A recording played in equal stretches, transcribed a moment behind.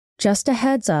Just a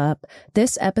heads up,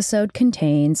 this episode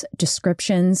contains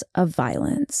descriptions of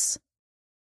violence.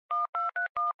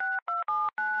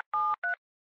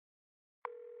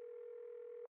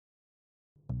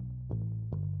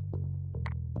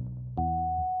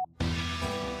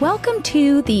 Welcome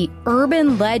to the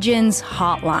Urban Legends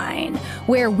Hotline,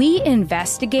 where we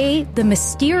investigate the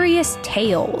mysterious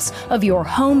tales of your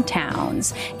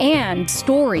hometowns and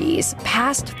stories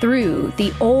passed through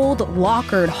the old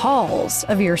lockered halls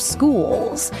of your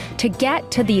schools to get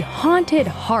to the haunted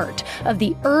heart of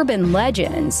the urban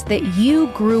legends that you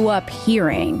grew up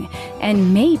hearing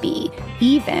and maybe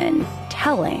even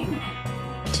telling.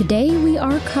 Today we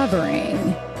are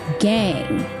covering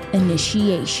gang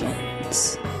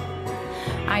initiations.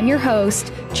 I'm your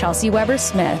host, Chelsea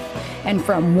Weber-Smith, and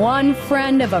from one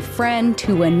friend of a friend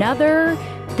to another,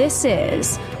 this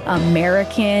is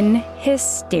American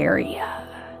Hysteria.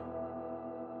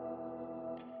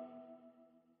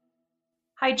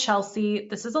 Hi, Chelsea.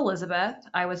 This is Elizabeth.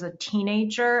 I was a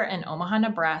teenager in Omaha,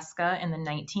 Nebraska in the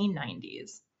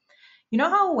 1990s. You know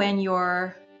how when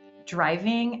you're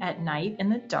driving at night in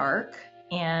the dark,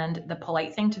 and the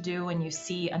polite thing to do when you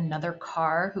see another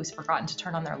car who's forgotten to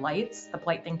turn on their lights, the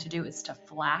polite thing to do is to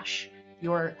flash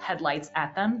your headlights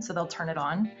at them so they'll turn it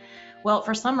on. Well,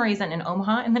 for some reason in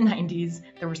Omaha in the 90s,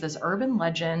 there was this urban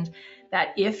legend that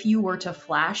if you were to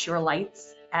flash your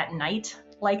lights at night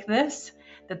like this,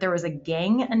 that there was a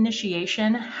gang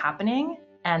initiation happening,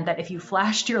 and that if you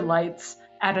flashed your lights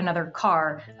at another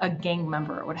car, a gang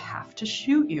member would have to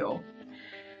shoot you.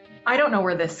 I don't know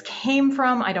where this came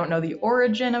from. I don't know the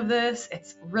origin of this.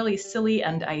 It's really silly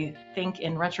and I think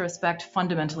in retrospect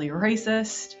fundamentally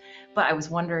racist, but I was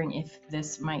wondering if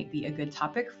this might be a good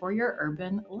topic for your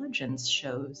urban legends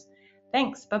shows.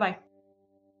 Thanks. Bye-bye.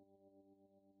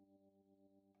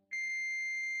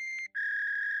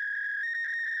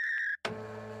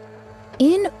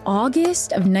 In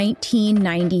August of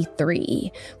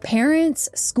 1993, parents,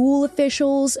 school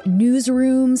officials,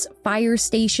 newsrooms, fire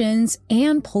stations,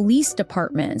 and police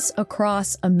departments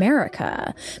across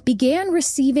America began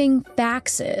receiving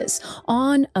faxes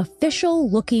on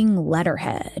official-looking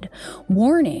letterhead,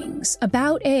 warnings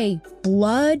about a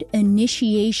blood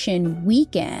initiation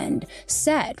weekend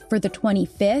set for the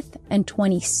 25th and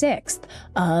 26th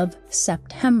of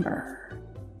September.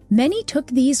 Many took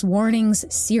these warnings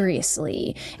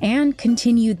seriously and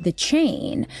continued the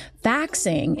chain,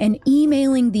 faxing and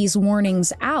emailing these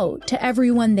warnings out to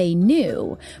everyone they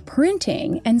knew,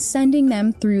 printing and sending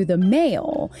them through the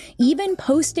mail, even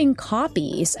posting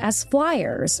copies as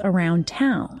flyers around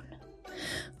town.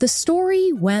 The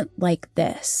story went like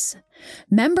this.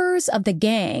 Members of the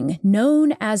gang,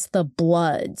 known as the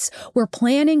Bloods, were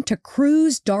planning to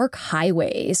cruise dark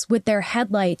highways with their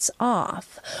headlights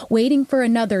off, waiting for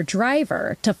another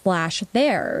driver to flash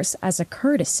theirs as a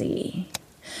courtesy.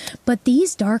 But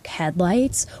these dark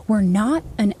headlights were not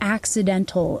an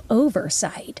accidental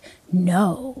oversight.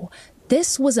 No.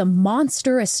 This was a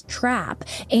monstrous trap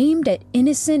aimed at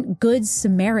innocent good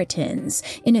Samaritans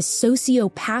in a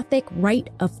sociopathic rite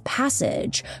of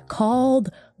passage called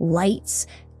Lights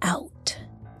Out.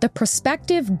 The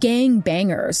prospective gang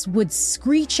bangers would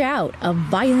screech out a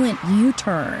violent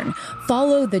U-turn,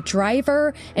 follow the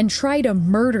driver, and try to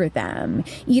murder them,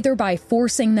 either by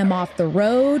forcing them off the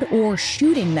road or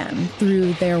shooting them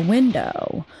through their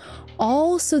window.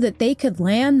 All so that they could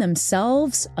land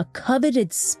themselves a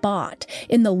coveted spot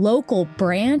in the local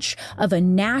branch of a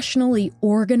nationally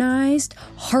organized,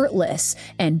 heartless,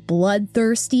 and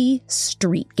bloodthirsty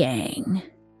street gang.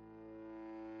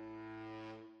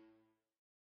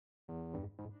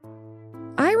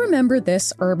 I remember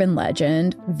this urban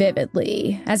legend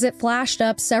vividly, as it flashed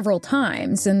up several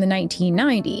times in the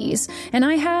 1990s, and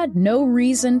I had no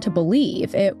reason to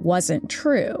believe it wasn't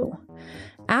true.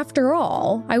 After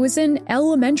all, I was in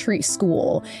elementary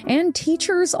school, and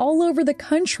teachers all over the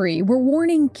country were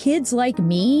warning kids like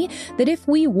me that if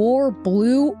we wore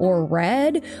blue or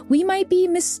red, we might be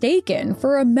mistaken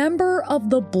for a member of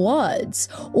the Bloods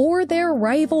or their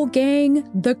rival gang,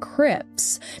 the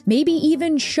Crips, maybe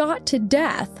even shot to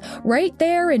death right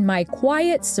there in my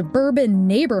quiet suburban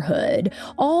neighborhood,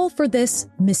 all for this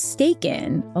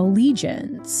mistaken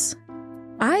allegiance.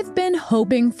 I've been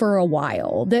hoping for a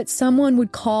while that someone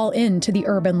would call into the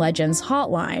Urban Legends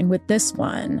hotline with this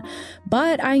one,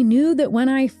 but I knew that when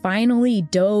I finally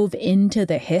dove into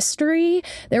the history,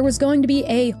 there was going to be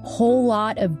a whole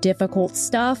lot of difficult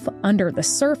stuff under the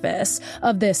surface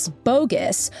of this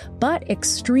bogus but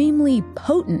extremely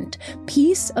potent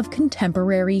piece of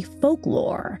contemporary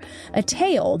folklore, a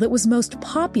tale that was most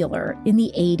popular in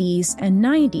the 80s and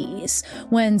 90s,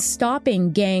 when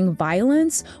stopping gang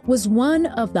violence was one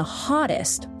of the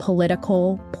hottest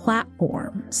political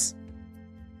platforms.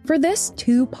 For this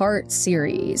two-part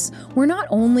series, we're not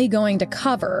only going to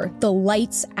cover the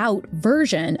lights-out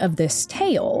version of this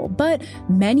tale, but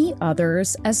many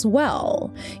others as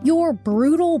well. Your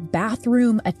brutal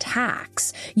bathroom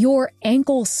attacks, your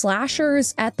ankle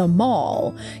slashers at the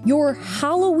mall, your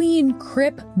Halloween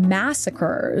Crip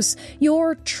massacres,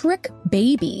 your trick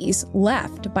babies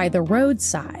left by the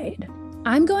roadside.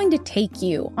 I'm going to take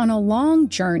you on a long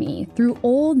journey through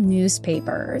old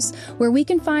newspapers where we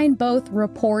can find both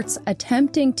reports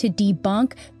attempting to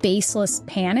debunk baseless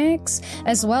panics,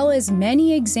 as well as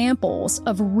many examples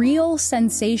of real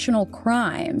sensational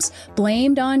crimes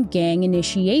blamed on gang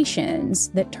initiations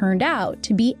that turned out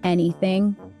to be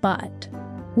anything but.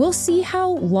 We'll see how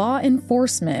law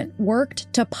enforcement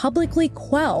worked to publicly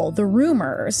quell the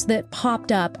rumors that popped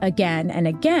up again and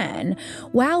again,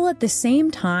 while at the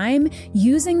same time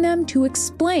using them to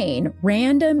explain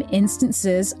random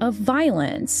instances of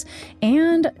violence,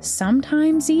 and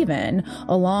sometimes even,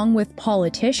 along with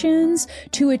politicians,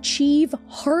 to achieve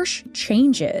harsh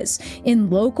changes in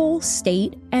local,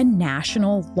 state, and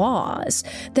national laws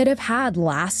that have had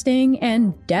lasting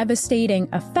and devastating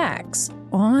effects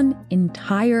on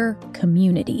entire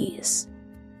communities.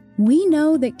 We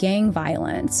know that gang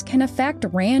violence can affect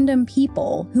random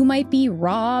people who might be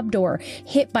robbed or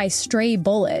hit by stray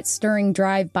bullets during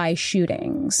drive-by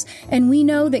shootings. And we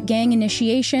know that gang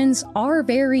initiations are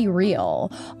very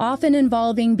real, often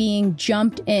involving being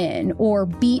jumped in or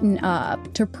beaten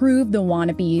up to prove the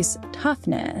wannabe's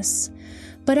toughness.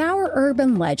 But our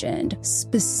urban legend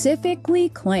specifically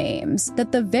claims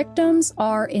that the victims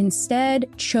are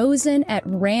instead chosen at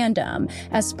random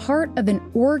as part of an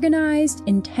organized,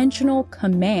 intentional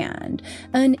command,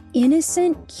 an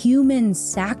innocent human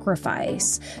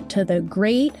sacrifice to the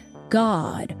great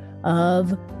god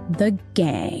of the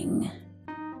gang.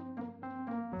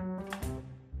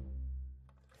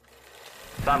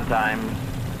 Sometimes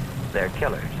they're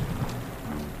killers.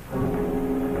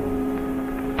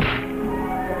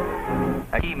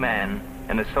 A key man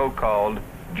in a so-called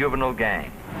juvenile gang.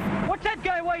 What's that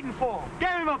guy waiting for? Give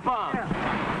him a bump. Yeah.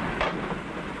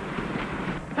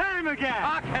 Hit him again.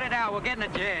 I'll cut it out. We'll get in a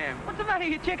jam. What's the matter?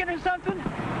 You chicken or something?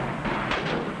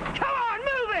 Come on,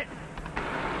 move it!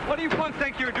 What do you folks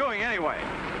think you're doing anyway?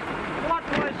 What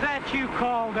was that you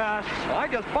called us? Well, I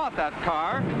just bought that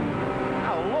car.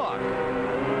 Now look.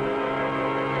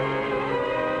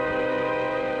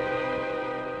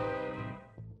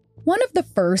 One of the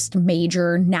first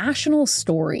major national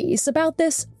stories about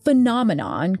this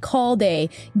phenomenon called a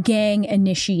gang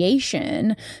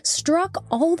initiation struck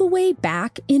all the way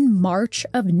back in March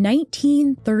of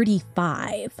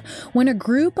 1935, when a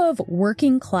group of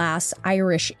working-class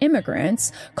Irish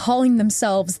immigrants, calling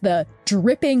themselves the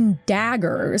Dripping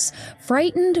Daggers,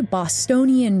 frightened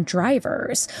Bostonian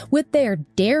drivers with their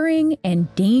daring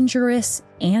and dangerous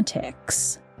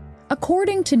antics.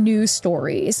 According to news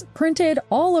stories printed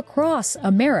all across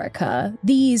America,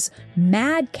 these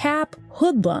madcap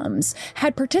hoodlums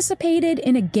had participated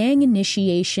in a gang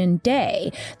initiation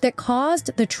day that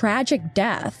caused the tragic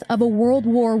death of a World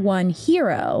War I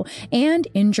hero and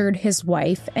injured his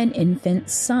wife and infant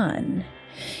son.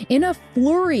 In a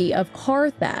flurry of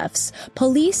car thefts,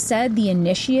 police said the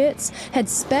initiates had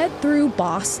sped through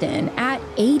Boston at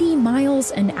 80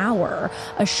 miles an hour,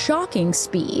 a shocking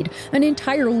speed, an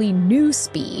entirely new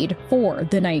speed for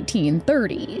the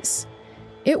 1930s.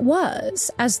 It was,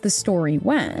 as the story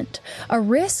went, a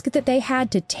risk that they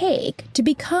had to take to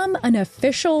become an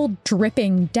official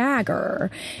Dripping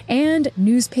Dagger, and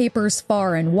newspapers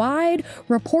far and wide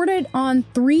reported on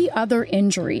 3 other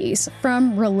injuries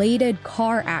from related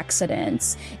car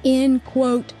accidents in,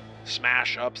 quote,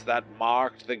 smash-ups that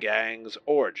marked the gang's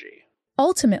orgy.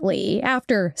 Ultimately,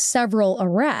 after several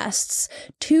arrests,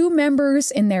 2 members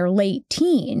in their late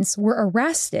teens were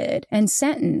arrested and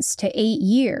sentenced to 8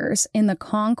 years in the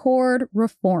Concord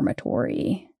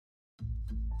Reformatory.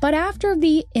 But after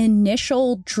the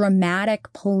initial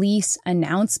dramatic police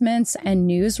announcements and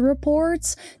news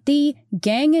reports, the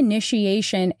gang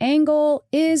initiation angle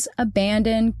is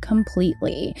abandoned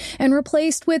completely and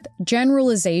replaced with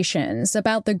generalizations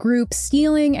about the group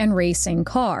stealing and racing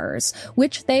cars,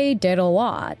 which they did a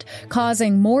lot,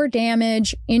 causing more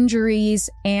damage, injuries,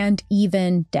 and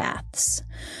even deaths.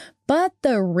 But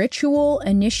the ritual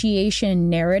initiation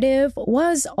narrative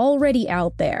was already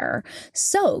out there,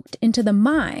 soaked into the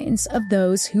minds of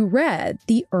those who read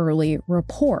the early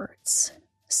reports.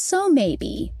 So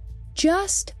maybe,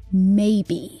 just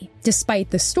maybe. Despite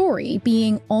the story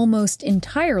being almost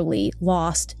entirely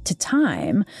lost to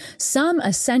time, some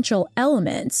essential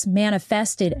elements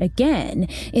manifested again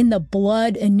in the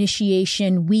blood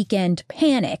initiation weekend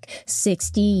panic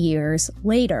 60 years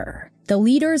later. The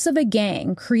leaders of a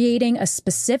gang creating a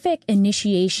specific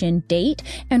initiation date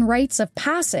and rites of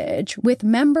passage with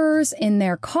members in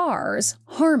their cars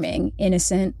harming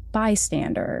innocent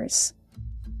bystanders.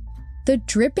 The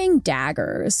Dripping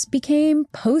Daggers became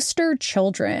poster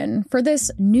children for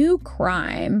this new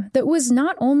crime that was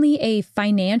not only a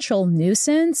financial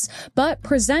nuisance, but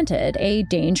presented a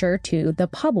danger to the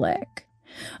public.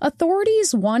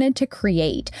 Authorities wanted to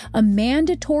create a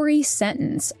mandatory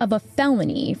sentence of a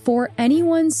felony for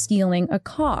anyone stealing a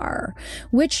car,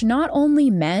 which not only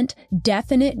meant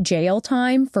definite jail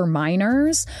time for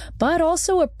minors, but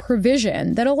also a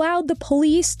provision that allowed the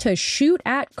police to shoot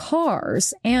at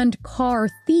cars and car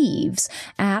thieves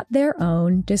at their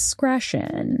own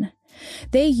discretion.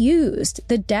 They used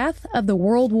the death of the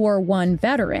World War I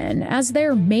veteran as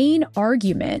their main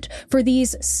argument for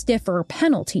these stiffer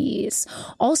penalties,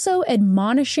 also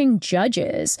admonishing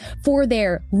judges for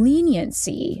their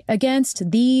leniency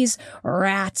against these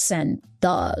rats and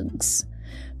thugs.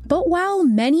 But while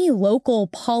many local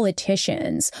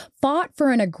politicians fought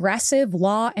for an aggressive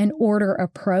law and order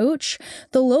approach,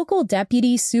 the local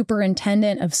deputy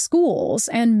superintendent of schools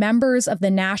and members of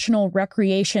the National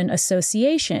Recreation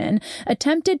Association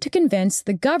attempted to convince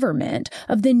the government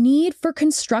of the need for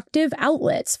constructive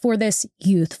outlets for this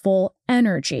youthful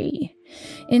energy.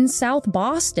 In South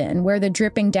Boston, where the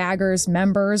Dripping Daggers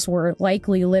members were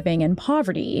likely living in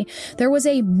poverty, there was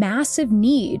a massive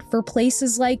need for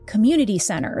places like community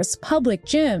centers, public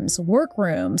gyms,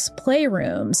 workrooms,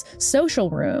 playrooms, social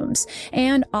rooms,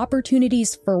 and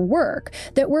opportunities for work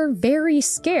that were very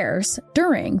scarce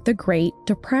during the Great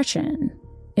Depression.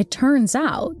 It turns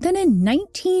out that in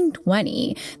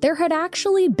 1920, there had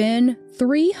actually been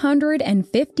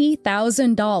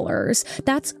 $350,000,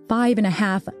 that's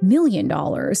 $5.5 million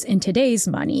in today's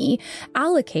money,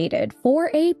 allocated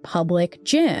for a public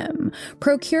gym,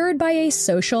 procured by a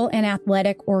social and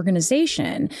athletic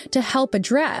organization to help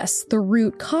address the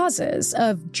root causes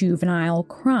of juvenile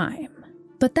crime.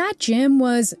 But that gym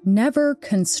was never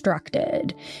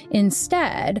constructed.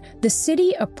 Instead, the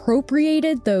city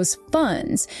appropriated those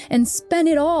funds and spent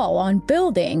it all on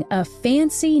building a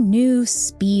fancy new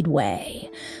speedway,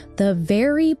 the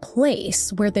very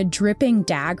place where the Dripping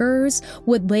Daggers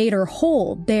would later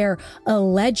hold their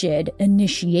alleged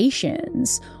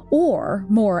initiations, or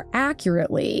more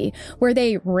accurately, where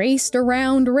they raced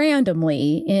around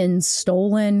randomly in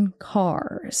stolen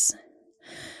cars.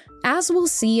 As we'll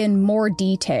see in more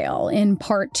detail in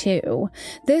Part 2,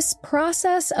 this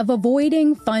process of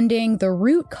avoiding funding the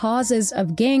root causes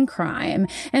of gang crime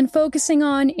and focusing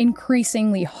on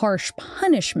increasingly harsh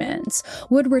punishments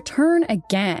would return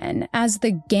again as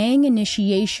the gang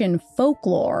initiation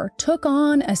folklore took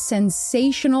on a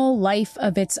sensational life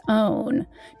of its own,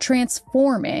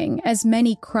 transforming, as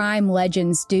many crime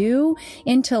legends do,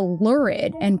 into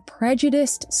lurid and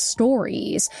prejudiced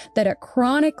stories that a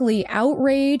chronically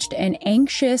outraged and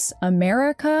anxious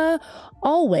America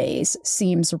always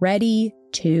seems ready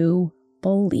to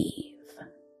believe.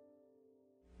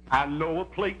 I know a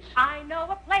place. I know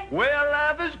a place Where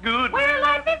life is good. where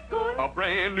life is good. A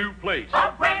brand new place.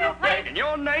 A brand new place In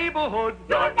your neighborhood.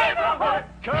 Your neighborhood.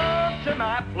 Come to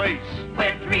my place.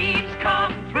 Where dreams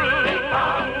come true.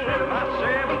 My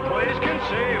saving place can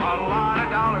save a lot of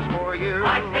dollars for you.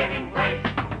 My saving place.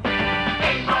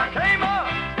 Kmart.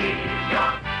 Kmart. Is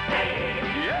your name.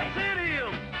 Yes, it is.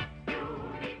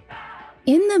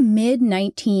 In the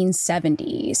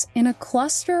mid-1970s, in a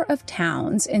cluster of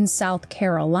towns in South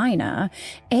Carolina,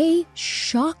 a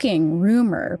shocking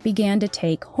rumor began to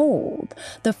take hold,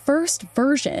 the first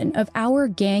version of our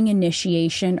gang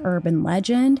initiation urban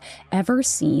legend ever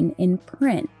seen in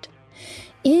print.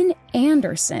 In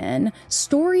Anderson,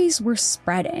 stories were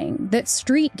spreading that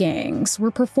street gangs were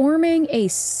performing a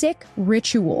sick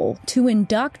ritual to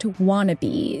induct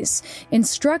wannabes,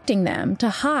 instructing them to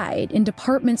hide in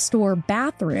department store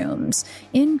bathrooms,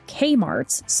 in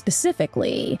Kmart's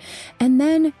specifically, and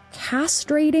then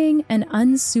castrating an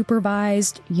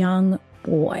unsupervised young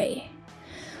boy.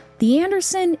 The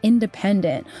Anderson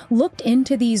Independent looked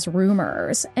into these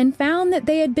rumors and found that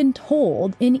they had been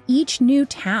told in each new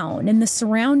town in the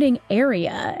surrounding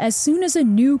area as soon as a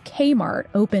new Kmart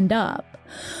opened up.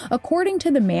 According to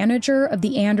the manager of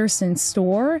the Anderson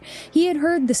store, he had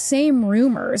heard the same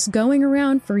rumors going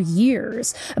around for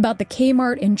years about the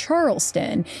Kmart in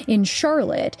Charleston, in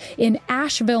Charlotte, in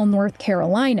Asheville, North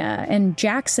Carolina, and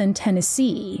Jackson,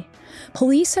 Tennessee.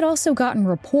 Police had also gotten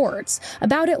reports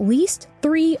about at least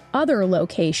 3 other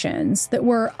locations that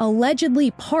were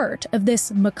allegedly part of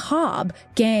this macabre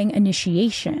gang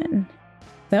initiation.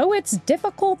 Though it's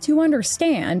difficult to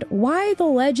understand why the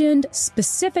legend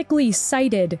specifically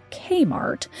cited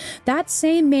Kmart, that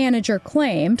same manager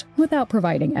claimed, without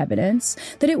providing evidence,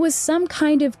 that it was some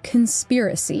kind of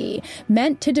conspiracy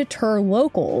meant to deter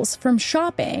locals from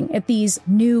shopping at these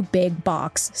new big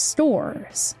box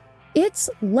stores. It's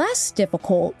less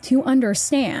difficult to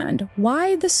understand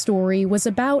why the story was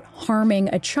about harming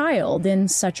a child in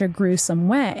such a gruesome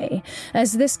way,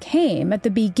 as this came at the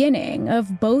beginning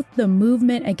of both the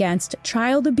movement against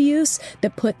child abuse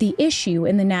that put the issue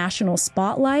in the national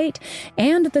spotlight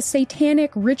and the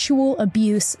satanic ritual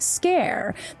abuse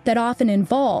scare that often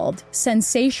involved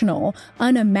sensational,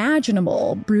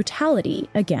 unimaginable brutality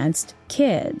against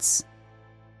kids.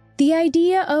 The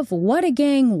idea of what a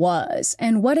gang was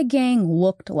and what a gang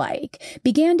looked like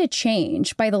began to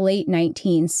change by the late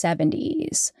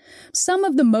 1970s. Some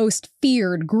of the most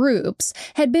feared groups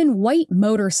had been white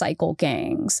motorcycle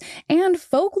gangs, and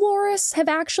folklorists have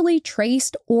actually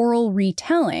traced oral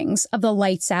retellings of the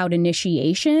Lights Out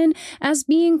initiation as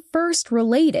being first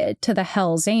related to the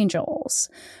Hells Angels.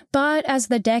 But as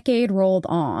the decade rolled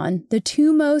on, the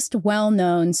 2 most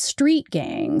well-known street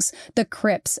gangs, the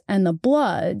Crips and the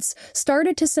Bloods,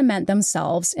 started to cement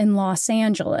themselves in Los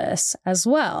Angeles, as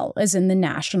well as in the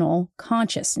national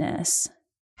consciousness.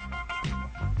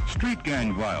 Street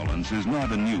gang violence is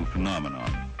not a new phenomenon.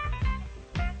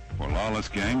 For lawless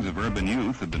gangs of urban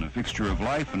youth have been a fixture of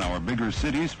life in our bigger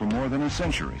cities for more than a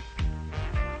century.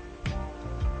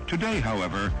 Today,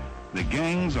 however, the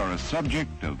gangs are a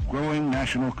subject of growing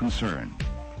national concern,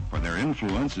 for their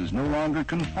influence is no longer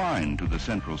confined to the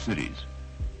central cities.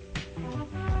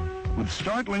 With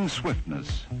startling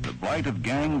swiftness, the blight of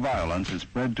gang violence has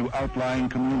spread to outlying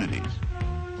communities.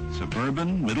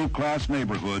 Suburban, middle-class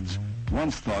neighborhoods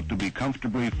once thought to be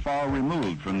comfortably far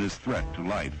removed from this threat to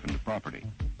life and property.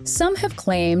 Some have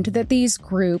claimed that these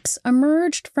groups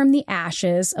emerged from the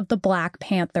ashes of the Black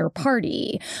Panther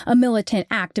Party, a militant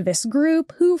activist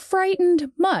group who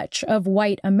frightened much of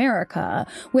white America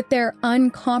with their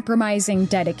uncompromising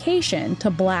dedication to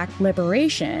Black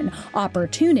liberation,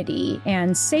 opportunity,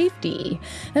 and safety,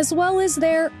 as well as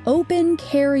their open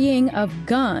carrying of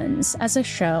guns as a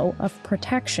show of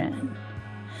protection.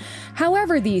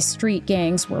 However these street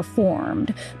gangs were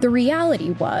formed, the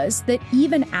reality was that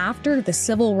even after the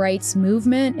civil rights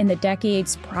movement in the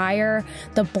decades prior,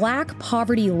 the Black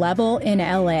poverty level in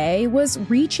LA was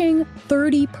reaching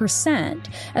 30%,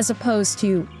 as opposed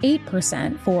to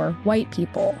 8% for white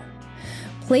people.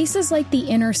 Places like the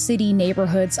inner city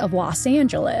neighborhoods of Los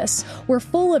Angeles were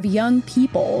full of young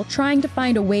people trying to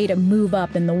find a way to move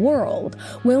up in the world,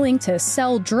 willing to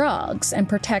sell drugs and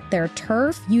protect their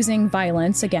turf using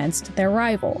violence against their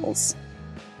rivals.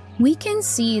 We can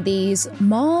see these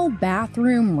mall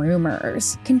bathroom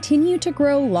rumors continue to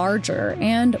grow larger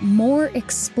and more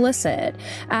explicit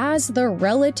as the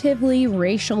relatively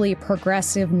racially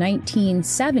progressive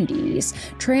 1970s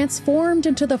transformed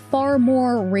into the far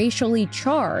more racially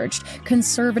charged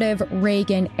conservative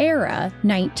Reagan-era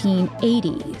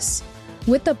 1980s.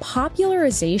 With the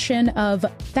popularization of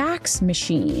fax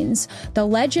machines, the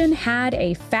legend had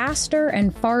a faster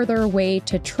and farther way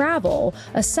to travel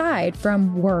aside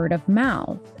from word of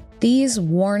mouth. These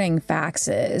warning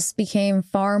faxes became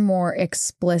far more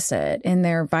explicit in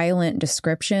their violent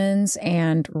descriptions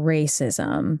and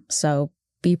racism, so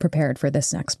be prepared for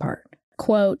this next part.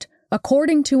 Quote,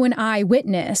 "According to an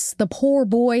eyewitness, the poor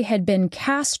boy had been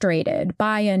castrated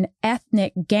by an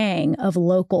ethnic gang of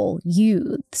local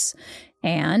youths.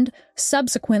 And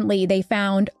subsequently, they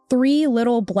found 3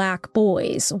 little black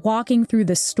boys walking through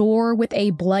the store with a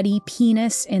bloody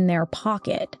penis in their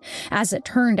pocket. As it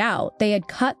turned out, they had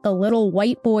cut the little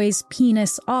white boy's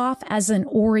penis off as an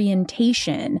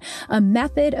orientation, a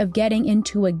method of getting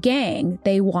into a gang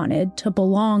they wanted to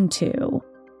belong to."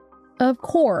 Of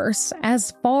course,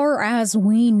 as far as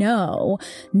we know,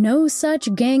 no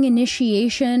such gang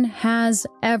initiation has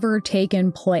ever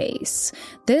taken place.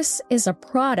 This is a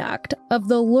product of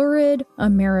the lurid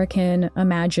American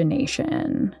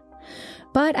imagination.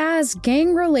 But as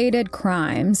gang-related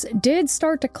crimes did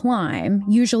start to climb,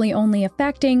 usually only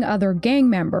affecting other gang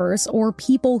members or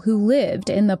people who lived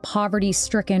in the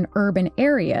poverty-stricken urban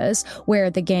areas where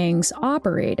the gangs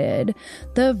operated,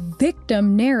 the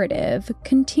victim narrative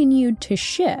continued to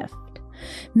shift.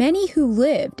 Many who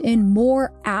lived in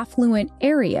more affluent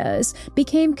areas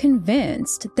became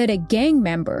convinced that a gang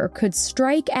member could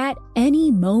strike at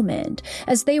any moment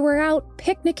as they were out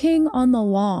picnicking on the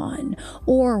lawn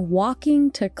or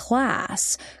walking to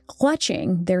class,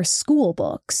 clutching their school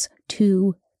books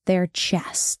to their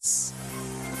chests.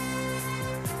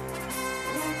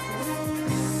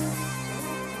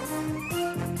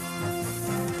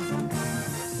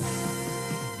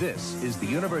 This is the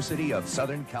University of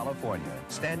Southern California,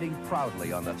 standing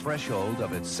proudly on the threshold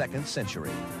of its second century,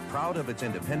 proud of its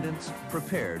independence,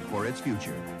 prepared for its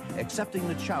future, accepting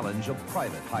the challenge of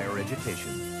private higher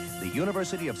education. The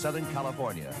University of Southern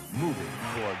California, moving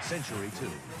toward Century 2.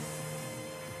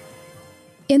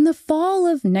 In the fall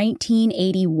of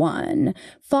 1981,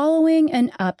 following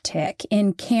an uptick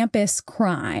in campus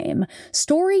crime,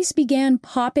 stories began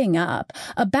popping up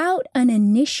about an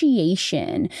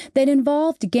initiation that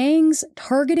involved gangs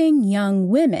targeting young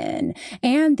women,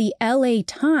 and the LA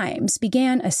Times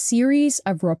began a series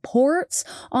of reports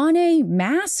on a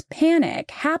mass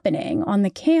panic happening on the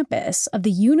campus of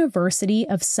the University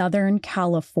of Southern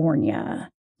California.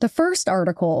 The first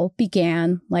article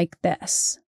began like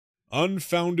this.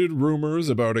 Unfounded rumors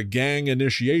about a gang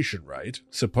initiation rite,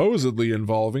 supposedly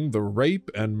involving the rape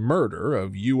and murder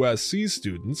of USC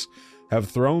students, have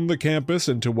thrown the campus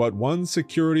into what one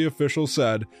security official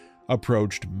said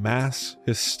approached mass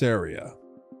hysteria.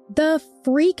 The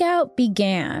freakout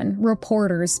began,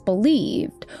 reporters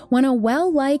believed, when a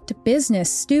well-liked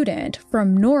business student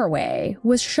from Norway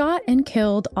was shot and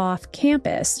killed off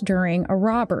campus during a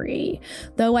robbery,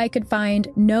 though I could find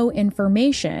no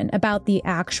information about the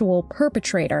actual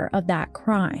perpetrator of that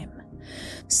crime.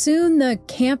 Soon the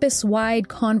campus-wide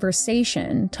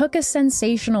conversation took a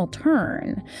sensational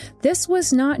turn. This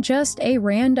was not just a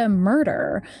random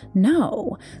murder.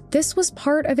 No, this was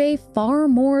part of a far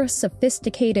more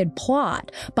sophisticated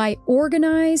plot by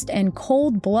organized and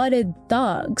cold-blooded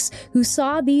thugs who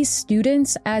saw these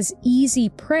students as easy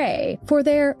prey for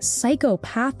their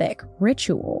psychopathic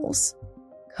rituals.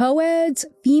 Co-eds,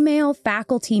 female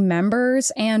faculty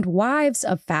members, and wives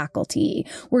of faculty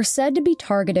were said to be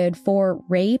targeted for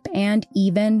rape and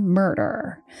even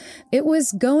murder. It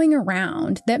was going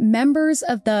around that members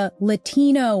of the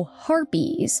Latino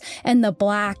Harpies and the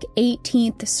Black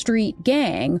 18th Street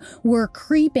Gang were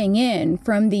creeping in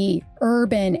from the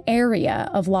urban area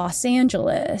of Los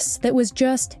Angeles that was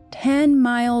just 10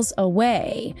 miles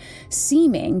away,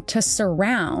 seeming to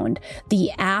surround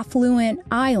the affluent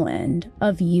island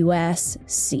of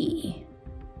USC.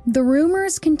 The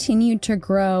rumors continued to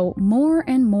grow more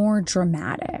and more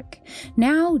dramatic.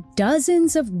 Now,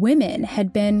 dozens of women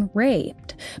had been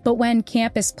raped, but when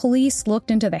campus police looked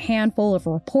into the handful of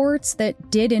reports that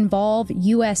did involve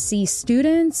USC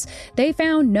students, they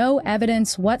found no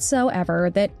evidence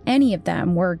whatsoever that any of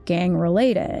them were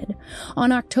gang-related.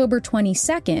 On October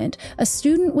 22nd, a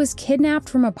student was kidnapped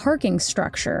from a parking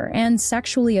structure and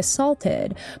sexually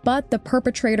assaulted, but the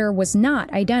perpetrator was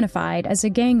not identified as a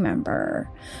gang member.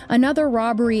 Another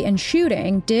robbery and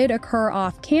shooting did occur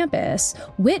off campus,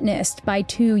 witnessed by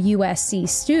 2 USC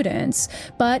students,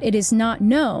 but it is not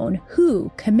known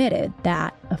who committed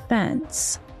that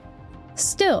offense.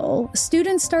 Still,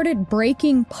 students started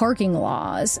breaking parking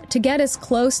laws to get as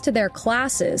close to their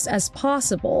classes as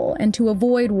possible and to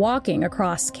avoid walking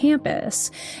across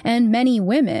campus, and many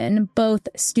women, both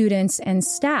students and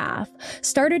staff,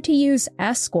 started to use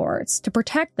escorts to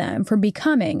protect them from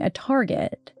becoming a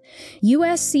target.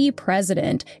 USC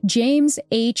President James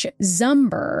H.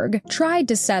 Zumberg tried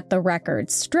to set the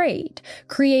record straight,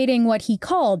 creating what he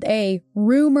called a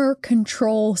rumor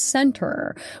control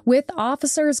center, with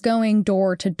officers going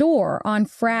door to door on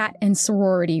frat and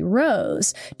sorority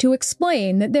rows to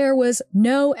explain that there was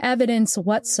no evidence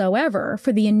whatsoever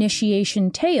for the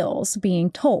initiation tales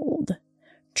being told.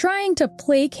 Trying to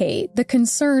placate the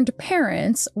concerned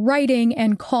parents writing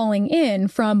and calling in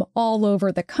from all over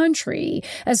the country,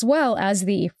 as well as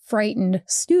the frightened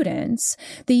students,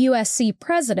 the USC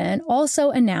president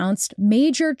also announced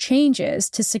major changes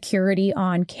to security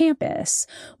on campus.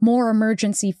 More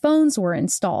emergency phones were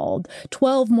installed,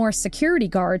 12 more security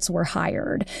guards were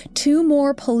hired, 2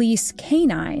 more police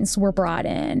canines were brought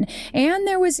in, and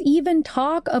there was even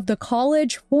talk of the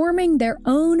college forming their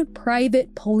own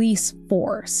private police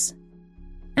force.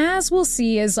 As we'll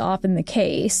see is often the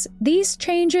case, these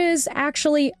changes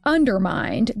actually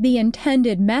undermined the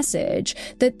intended message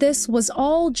that this was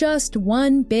all just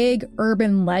one big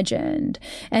urban legend,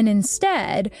 and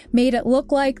instead made it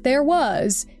look like there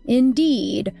was,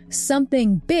 indeed,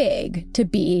 something big to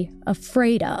be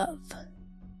afraid of.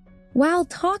 While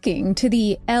talking to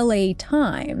the LA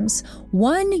Times,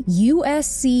 one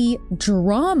USC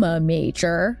drama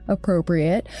major,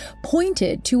 appropriate,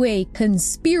 pointed to a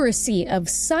conspiracy of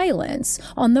silence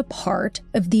on the part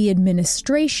of the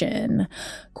administration.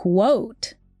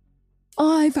 Quote,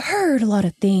 "I've heard a lot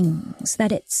of things,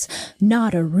 that it's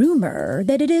not a rumor,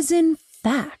 that it is in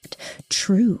fact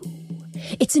true.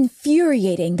 It's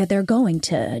infuriating that they're going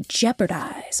to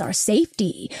jeopardize our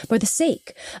safety for the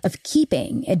sake of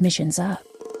keeping admissions up.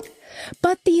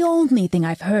 But the only thing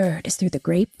I've heard is through the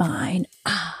grapevine.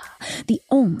 The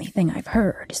only thing I've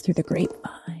heard is through the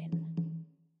grapevine."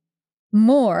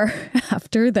 More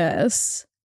after this.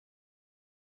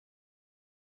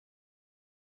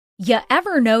 You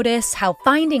ever notice how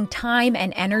finding time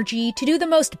and energy to do the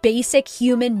most basic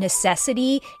human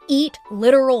necessity, eat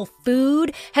literal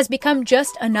food, has become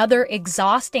just another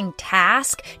exhausting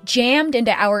task jammed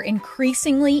into our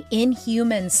increasingly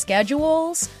inhuman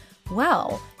schedules?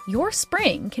 Well, your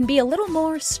spring can be a little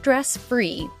more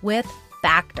stress-free with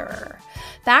Factor.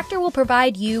 Factor will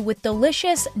provide you with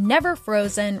delicious,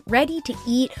 never-frozen,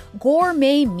 ready-to-eat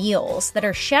gourmet meals that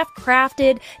are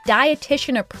chef-crafted,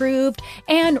 dietitian-approved,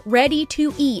 and ready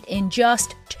to eat in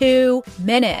just 2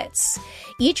 minutes.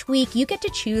 Each week, you get to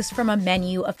choose from a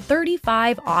menu of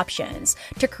 35 options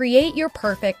to create your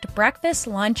perfect breakfast,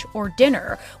 lunch, or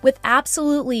dinner with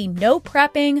absolutely no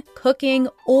prepping, cooking,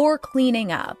 or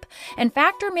cleaning up. And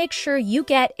Factor makes sure you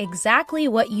get exactly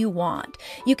what you want.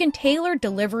 You can tailor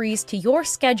deliveries to your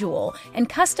schedule and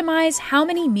customize how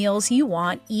many meals you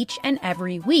want each and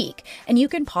every week, and you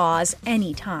can pause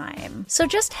anytime. So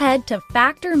just head to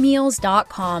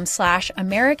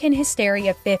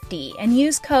factormeals.com/AmericanHysteria50 and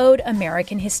use code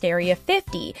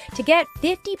AmericanHysteria50 to get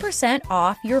 50%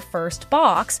 off your first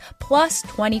box plus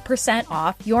 20%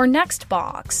 off your next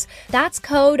box. That's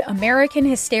code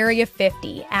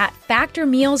AmericanHysteria50 at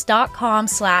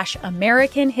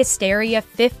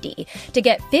factormeals.com/AmericanHysteria50 to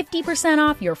get 50%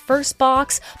 off your first box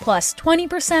plus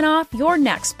 20% off your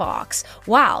next box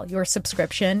while your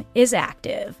subscription is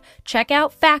active. Check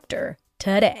out Factor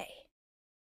today.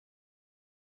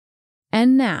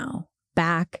 And now,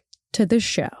 back to the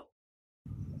show.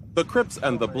 The Crips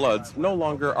and the Bloods no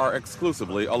longer are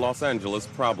exclusively a Los Angeles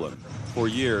problem. For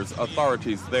years,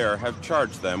 authorities there have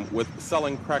charged them with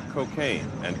selling crack cocaine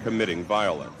and committing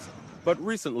violence. But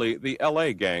recently, the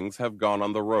LA gangs have gone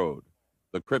on the road.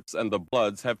 The Crips and the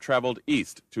Bloods have traveled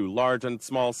east to large and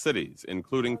small cities,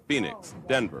 including Phoenix,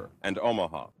 Denver, and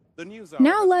Omaha.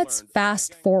 Now let's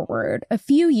fast forward a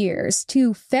few years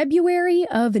to February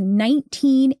of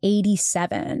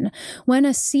 1987, when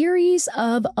a series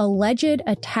of alleged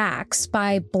attacks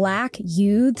by black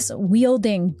youths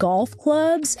wielding golf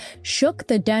clubs shook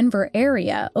the Denver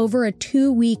area over a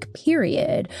 2-week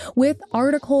period, with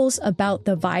articles about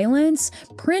the violence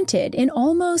printed in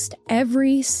almost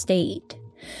every state.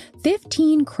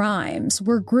 15 crimes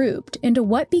were grouped into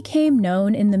what became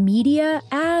known in the media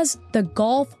as the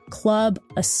golf club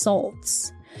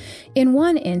assaults. In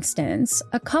one instance,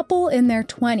 a couple in their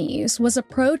 20s was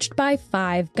approached by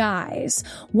 5 guys,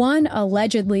 one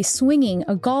allegedly swinging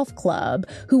a golf club,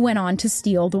 who went on to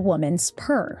steal the woman's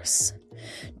purse.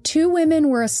 2 women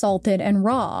were assaulted and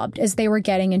robbed as they were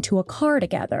getting into a car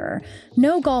together.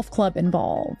 No golf club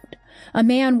involved. A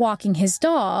man walking his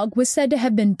dog was said to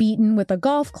have been beaten with a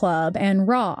golf club and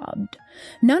robbed.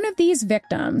 None of these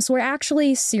victims were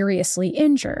actually seriously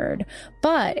injured,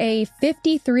 but a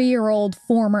 53-year-old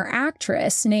former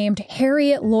actress named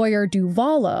Harriet Lawyer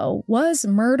Duvallo was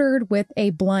murdered with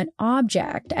a blunt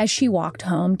object as she walked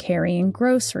home carrying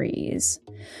groceries.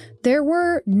 There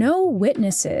were no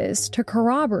witnesses to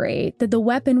corroborate that the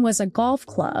weapon was a golf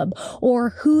club or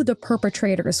who the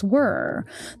perpetrators were,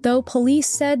 though police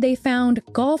said they found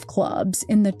golf clubs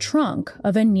in the trunk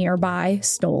of a nearby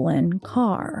stolen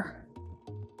car.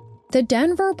 The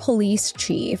Denver police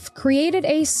chief created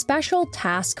a special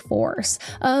task force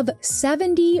of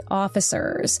 70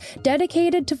 officers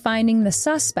dedicated to finding the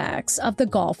suspects of the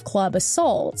golf club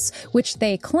assaults, which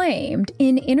they claimed,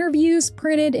 in interviews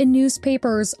printed in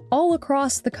newspapers all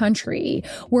across the country,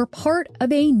 were part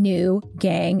of a new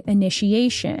gang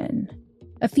initiation.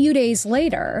 A few days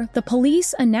later, the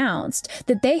police announced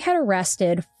that they had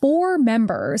arrested 4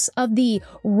 members of the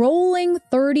Rolling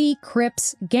 30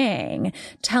 Crips gang,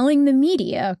 telling the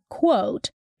media, quote,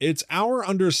 "It's our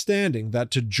understanding that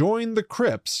to join the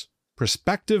Crips,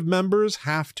 prospective members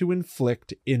have to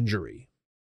inflict injury."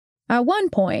 At one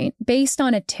point, based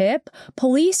on a tip,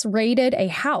 police raided a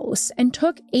house and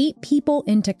took 8 people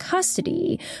into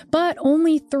custody, but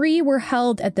only 3 were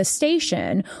held at the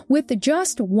station, with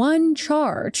just 1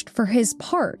 charged for his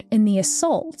part in the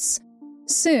assaults.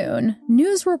 Soon,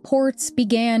 news reports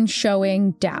began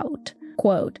showing doubt.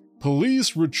 Quote,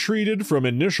 police retreated from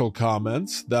initial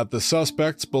comments that the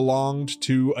suspects belonged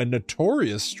to a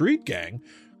notorious street gang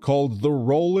called the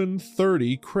Rollin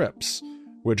 30 Crips,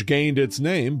 which gained its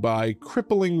name by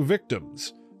crippling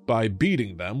victims by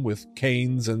beating them with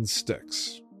canes and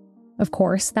sticks. Of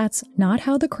course, that's not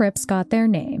how the Crips got their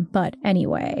name, but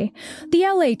anyway, the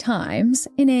LA Times,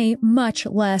 in a much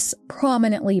less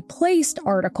prominently placed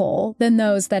article than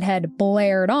those that had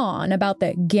blared on about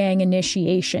the gang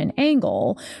initiation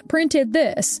angle, printed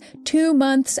this 2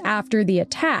 months after the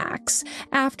attacks,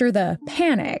 after the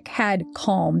panic had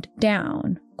calmed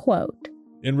down. Quote,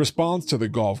 in response to the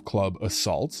golf club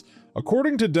assaults,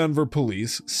 according to Denver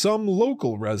police, some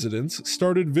local residents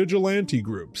started vigilante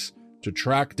groups to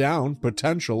track down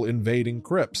potential invading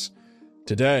Crips.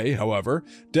 Today, however,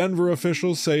 Denver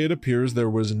officials say it appears there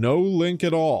was no link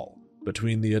at all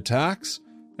between the attacks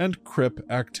and Crip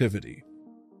activity.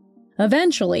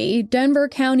 Eventually, Denver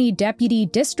County Deputy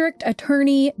District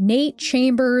Attorney Nate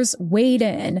Chambers weighed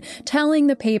in, telling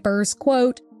the papers,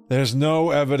 quote, there's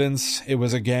no evidence it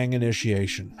was a gang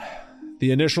initiation.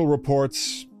 The initial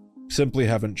reports simply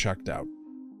haven't checked out.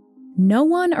 No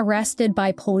one arrested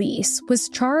by police was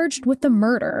charged with the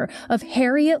murder of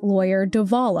Harriet Lawyer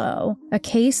Duvalo, a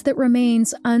case that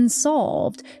remains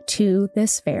unsolved to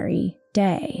this very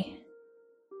day.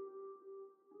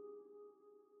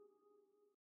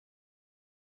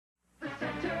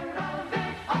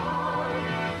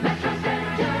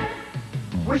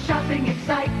 Where shopping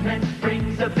excitement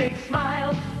brings a big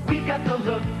smile. We've got the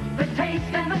look, the taste,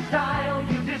 and the style.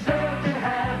 You deserve to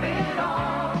have it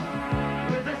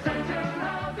all. We're the center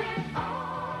of it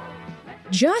all.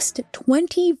 Just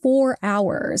 24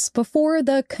 hours before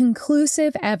the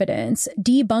conclusive evidence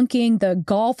debunking the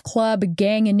golf club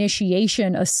gang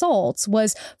initiation assaults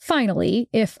was finally,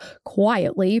 if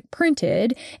quietly,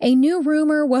 printed, a new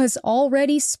rumor was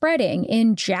already spreading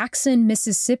in Jackson,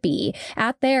 Mississippi,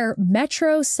 at their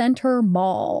Metro Center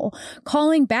Mall,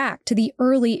 calling back to the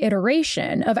early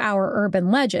iteration of our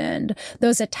urban legend,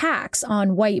 those attacks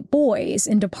on white boys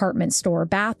in department store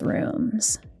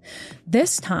bathrooms.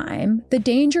 This time, the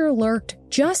danger lurked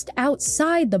just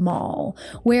outside the mall,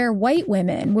 where white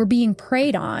women were being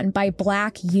preyed on by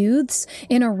black youths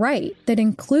in a rite that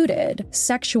included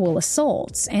sexual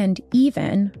assaults and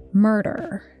even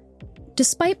murder.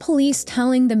 Despite police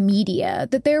telling the media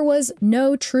that there was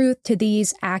no truth to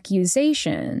these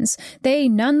accusations, they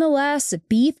nonetheless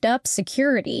beefed up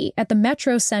security at the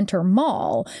Metro Center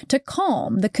Mall to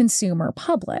calm the consumer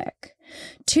public.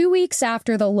 2 weeks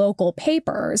after the local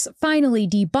papers finally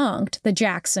debunked the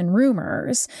Jackson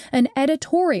rumors, an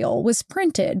editorial was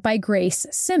printed by Grace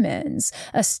Simmons,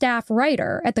 a staff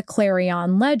writer at the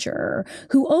Clarion Ledger,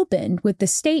 who opened with the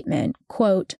statement,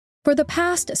 quote, for the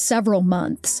past several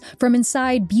months, from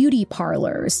inside beauty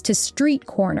parlors to street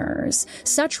corners,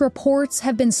 such reports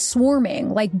have been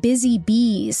swarming like busy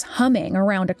bees humming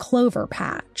around a clover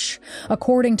patch.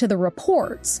 According to the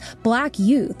reports, black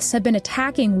youths have been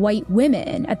attacking white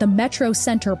women at the Metro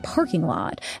Center parking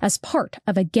lot as part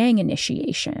of a gang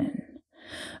initiation.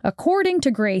 According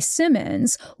to Grace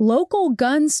Simmons, local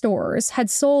gun stores had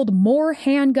sold more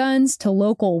handguns to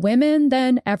local women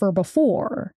than ever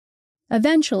before.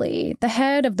 Eventually, the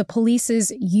head of the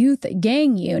police's youth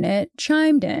gang unit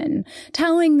chimed in,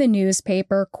 telling the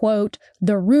newspaper, quote,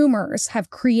 the rumors have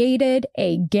created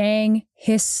a gang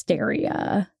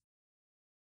hysteria.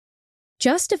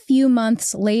 Just a few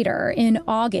months later, in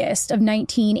August of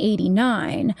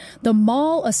 1989, the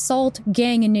mall assault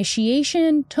gang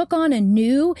initiation took on a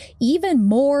new, even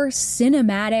more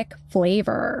cinematic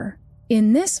flavor.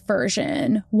 In this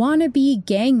version, wannabe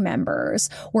gang members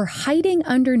were hiding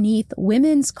underneath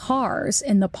women's cars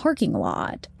in the parking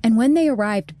lot, and when they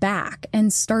arrived back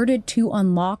and started to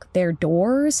unlock their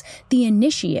doors, the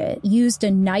initiate used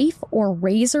a knife or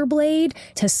razor blade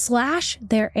to slash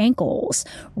their ankles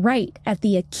right at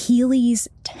the Achilles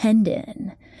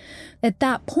tendon. At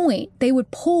that point, they would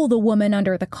pull the woman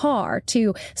under the car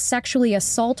to sexually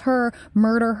assault her,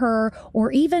 murder her,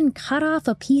 or even cut off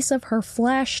a piece of her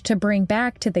flesh to bring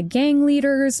back to the gang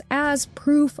leaders as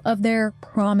proof of their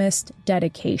promised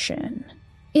dedication.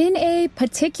 In a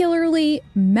particularly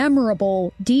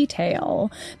memorable detail,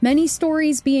 many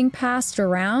stories being passed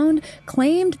around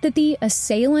claimed that the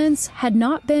assailants had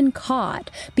not been caught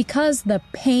because the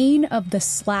pain of the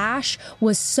slash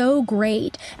was so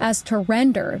great as to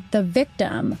render the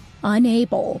victim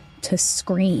unable to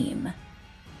scream.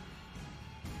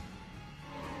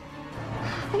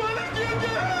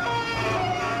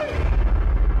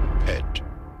 Pet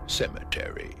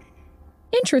Cemetery.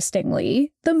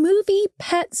 Interestingly, the movie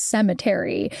Pet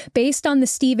Sematary, based on the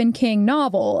Stephen King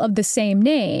novel of the same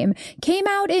name, came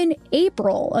out in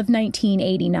April of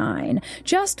 1989,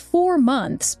 just 4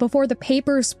 months before the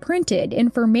papers printed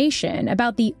information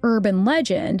about the urban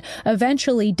legend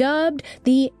eventually dubbed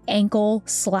the Ankle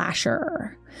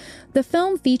Slasher. The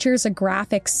film features a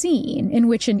graphic scene in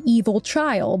which an evil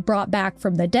child brought back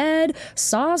from the dead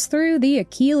saws through the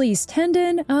Achilles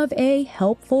tendon of a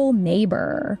helpful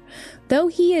neighbor. Though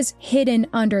he is hidden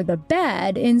under the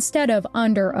bed instead of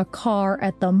under a car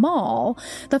at the mall,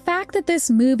 the fact that this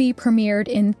movie premiered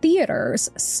in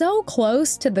theaters so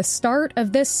close to the start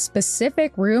of this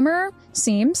specific rumor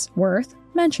seems worth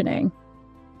mentioning.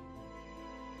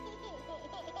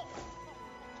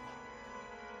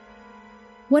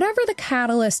 Whatever the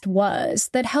catalyst was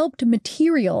that helped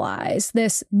materialize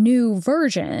this new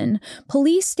version,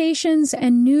 police stations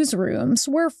and newsrooms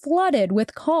were flooded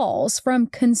with calls from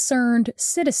concerned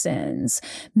citizens,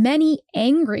 many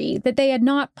angry that they had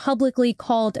not publicly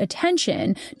called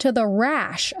attention to the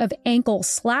rash of ankle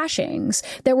slashings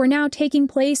that were now taking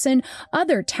place in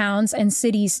other towns and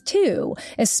cities too,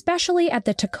 especially at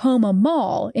the Tacoma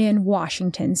Mall in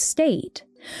Washington state.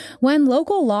 When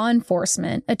local law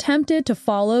enforcement attempted to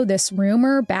follow this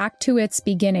rumor back to its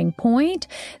beginning point,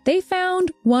 they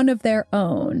found one of their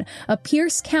own, a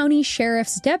Pierce County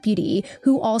Sheriff's deputy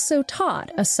who also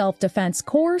taught a self-defense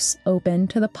course open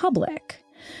to the public.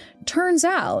 Turns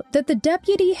out that the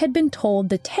deputy had been told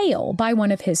the tale by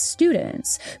one of his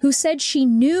students, who said she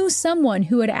knew someone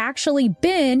who had actually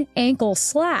been ankle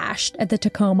slashed at the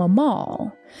Tacoma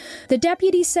Mall. The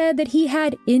deputy said that he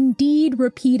had indeed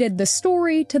repeated the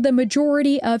story to the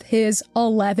majority of his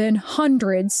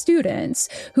 1,100 students,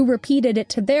 who repeated it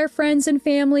to their friends and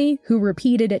family, who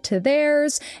repeated it to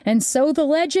theirs, and so the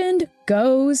legend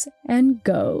goes and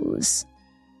goes.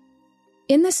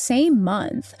 In the same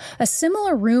month, a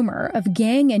similar rumor of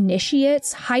gang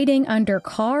initiates hiding under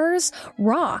cars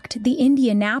rocked the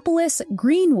Indianapolis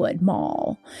Greenwood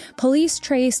Mall. Police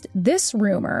traced this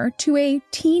rumor to a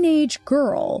teenage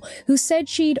girl who said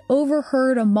she'd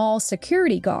overheard a mall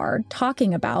security guard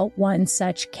talking about one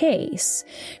such case.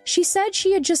 She said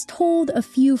she had just told a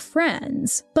few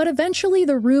friends, but eventually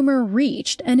the rumor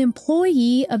reached an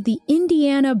employee of the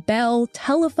Indiana Bell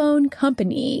Telephone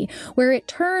Company, where it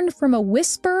turned from a whisper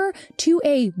to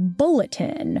a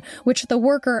bulletin, which the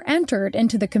worker entered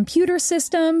into the computer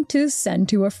system to send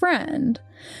to a friend.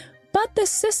 But the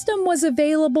system was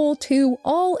available to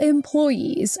all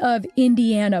employees of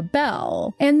Indiana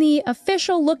Bell, and the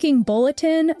official-looking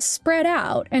bulletin spread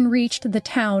out and reached the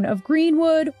town of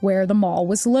Greenwood, where the mall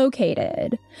was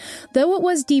located. Though it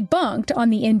was debunked on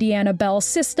the Indiana Bell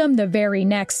system the very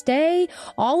next day,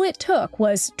 all it took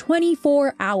was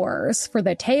 24 hours for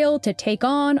the tale to take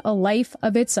on a life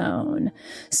of its own.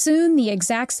 Soon, the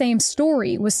exact same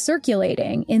story was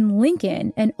circulating in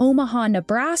Lincoln and Omaha,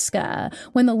 Nebraska,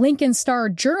 when the Lincoln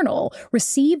Star-Journal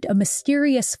received a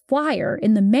mysterious flyer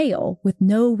in the mail with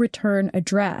no return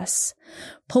address.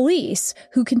 Police,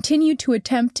 who continued to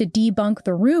attempt to debunk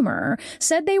the rumor,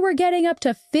 said they were getting up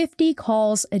to 50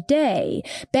 calls a day,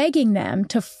 begging them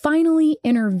to finally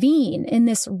intervene in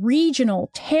this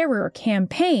regional terror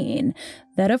campaign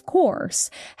that, of course,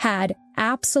 had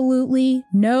absolutely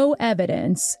no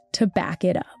evidence to back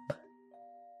it up.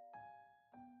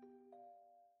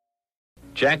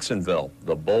 Jacksonville,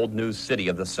 the bold new city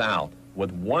of the South,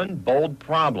 with one bold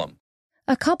problem.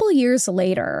 A couple years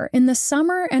later, in the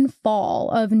summer and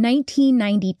fall of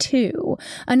 1992,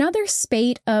 another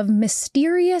spate of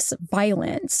mysterious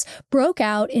violence broke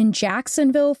out in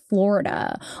Jacksonville,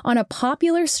 Florida, on a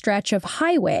popular stretch of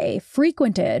highway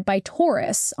frequented by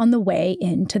tourists on the way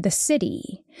into the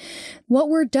city. What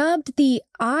were dubbed the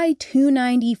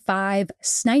I-295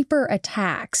 sniper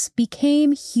attacks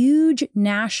became huge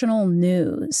national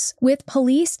news, with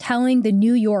police telling the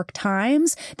New York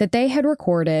Times that they had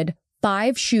recorded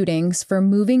 5 shootings from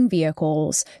moving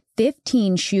vehicles,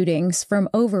 15 shootings from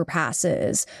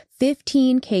overpasses,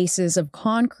 15 cases of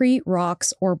concrete,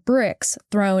 rocks, or bricks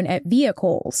thrown at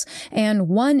vehicles, and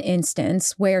 1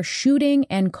 instance where shooting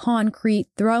and concrete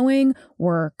throwing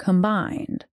were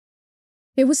combined.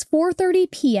 It was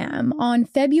 4:30 p.m. on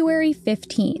February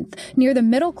 15th, near the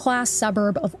middle-class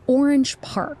suburb of Orange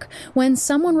Park, when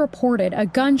someone reported a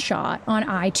gunshot on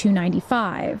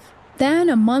I-295. Then,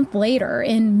 a month later,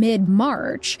 in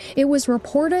mid-March, it was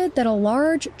reported that a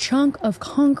large chunk of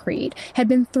concrete had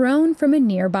been thrown from a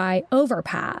nearby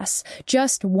overpass,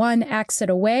 just 1 exit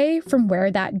away from where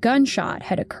that gunshot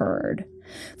had occurred.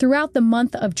 Throughout the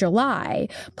month of July,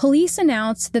 police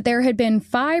announced that there had been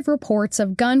 5 reports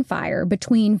of gunfire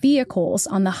between vehicles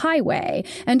on the highway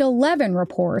and 11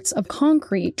 reports of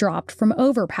concrete dropped from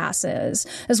overpasses,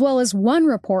 as well as 1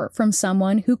 report from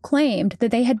someone who claimed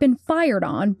that they had been fired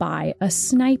on by a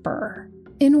sniper.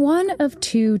 In one of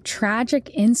 2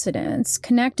 tragic incidents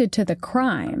connected to the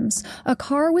crimes, a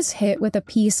car was hit with a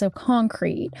piece of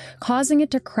concrete, causing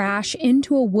it to crash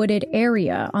into a wooded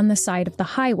area on the side of the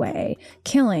highway,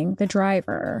 killing the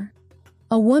driver.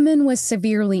 A woman was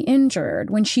severely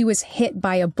injured when she was hit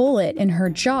by a bullet in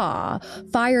her jaw,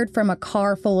 fired from a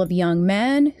car full of young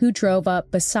men who drove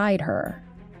up beside her.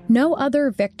 No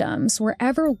other victims were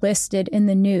ever listed in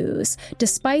the news,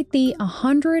 despite the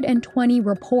 120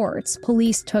 reports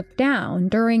police took down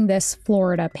during this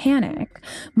Florida panic,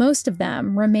 most of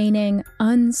them remaining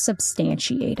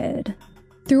unsubstantiated.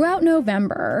 Throughout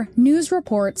November, news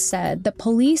reports said that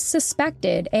police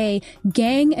suspected a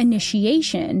gang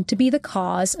initiation to be the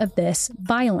cause of this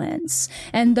violence.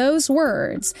 And those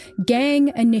words,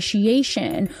 gang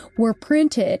initiation, were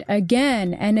printed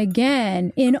again and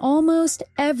again in almost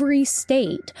every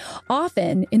state,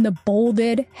 often in the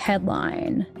bolded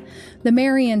headline. The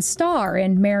Marion Star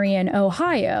in Marion,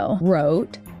 Ohio,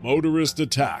 wrote, "Motorist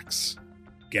attacks.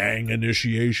 Gang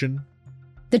initiation."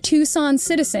 The Tucson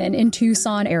Citizen in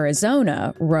Tucson,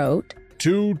 Arizona, wrote,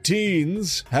 2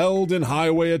 teens held in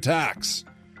highway attacks.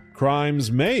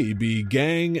 Crimes may be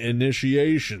gang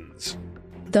initiations.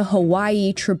 The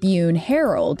Hawaii Tribune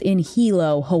Herald in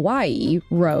Hilo, Hawaii,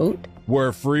 wrote,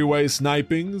 "Were freeway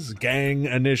snipings gang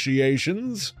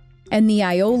initiations?" And the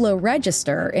Iola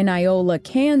Register in Iola,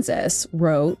 Kansas,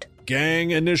 wrote,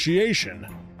 "Gang initiation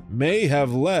may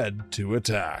have led to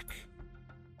attack."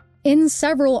 In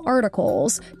several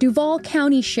articles, Duval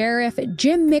County Sheriff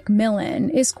Jim McMillan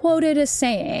is quoted as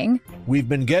saying, "We've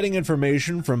been getting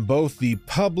information from both the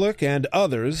public and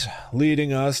others,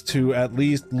 leading us to at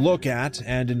least look at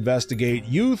and investigate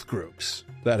youth groups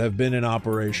that have been in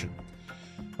operation.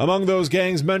 Among those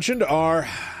gangs mentioned are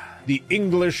the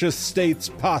English Estates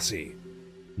Posse,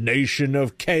 Nation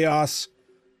of Chaos,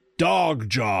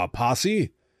 Dogjaw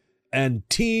Posse, and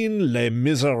Teen Les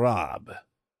Miserables."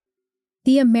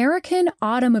 The American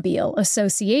Automobile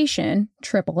Association,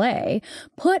 AAA,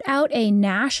 put out a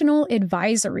national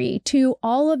advisory to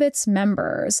all of its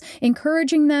members,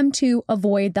 encouraging them to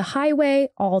avoid the highway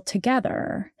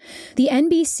altogether. The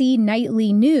NBC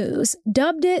Nightly News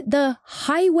dubbed it the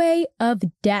Highway of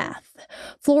Death.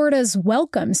 Florida's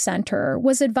Welcome Center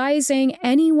was advising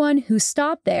anyone who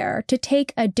stopped there to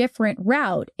take a different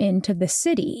route into the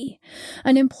city.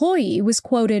 An employee was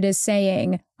quoted as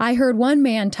saying, "I heard one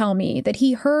man tell me that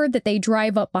he heard that they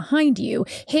drive up behind you,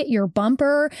 hit your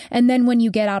bumper, and then when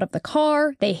you get out of the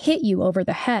car, they hit you over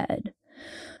the head."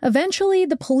 Eventually,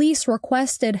 the police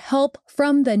requested help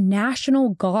from the National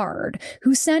Guard,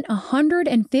 who sent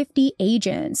 150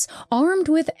 agents armed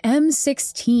with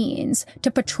M16s to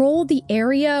patrol the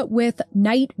area with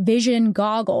night vision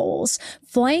goggles,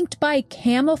 flanked by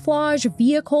camouflage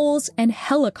vehicles and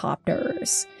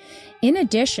helicopters. In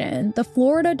addition, the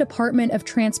Florida Department of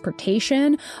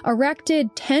Transportation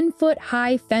erected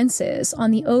 10-foot-high fences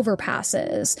on the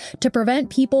overpasses to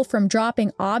prevent people from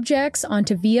dropping objects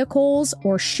onto vehicles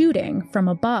or shooting from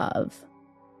above.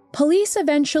 Police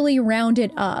eventually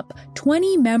rounded up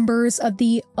 20 members of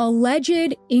the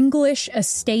alleged English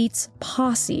Estates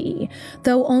Posse,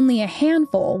 though only a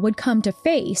handful would come to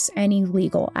face any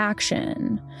legal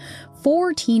action.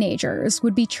 4 teenagers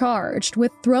would be charged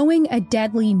with throwing a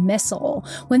deadly missile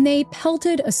when they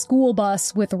pelted a school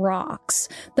bus with rocks,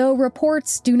 though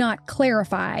reports do not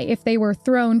clarify if they were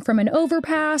thrown from an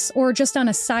overpass or just on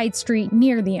a side street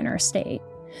near the interstate.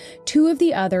 2 of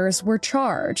the others were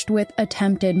charged with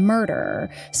attempted murder,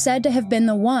 said to have been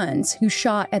the ones who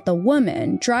shot at the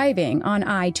woman driving on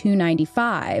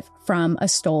I-295 from a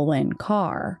stolen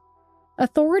car.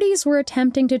 Authorities were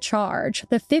attempting to charge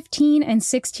the 15 and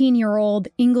 16-year-old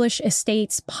English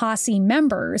Estates Posse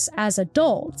members as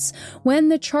adults when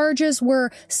the charges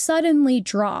were suddenly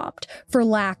dropped for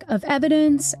lack of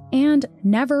evidence and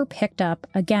never picked up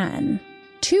again.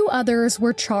 2 others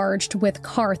were charged with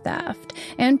car theft,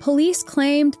 and police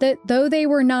claimed that though they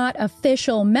were not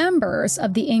official members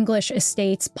of the English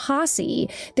Estates Posse,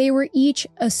 they were each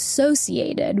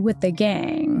associated with the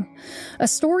gang. A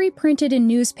story printed in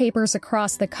newspapers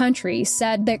across the country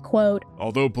said that, quote,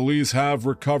 "Although police have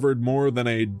recovered more than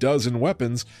a dozen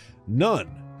weapons, none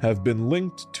have been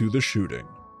linked to the shooting."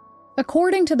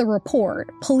 According to the report,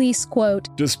 police,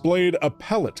 quote, "displayed a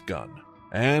pellet gun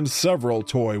and several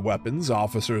toy weapons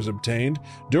officers obtained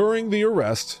during the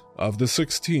arrest of the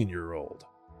 16-year-old.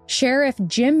 Sheriff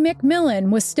Jim McMillan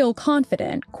was still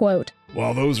confident, quote,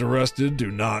 "While those arrested do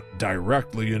not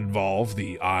directly involve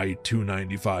the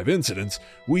I-295 incidents,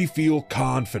 we feel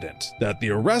confident that the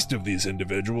arrest of these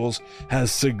individuals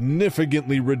has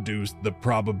significantly reduced the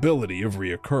probability of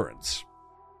reoccurrence."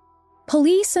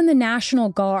 Police and the National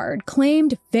Guard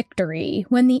claimed victory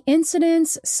when the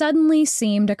incidents suddenly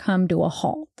seemed to come to a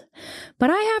halt. But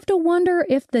I have to wonder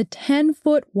if the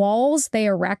 10-foot walls they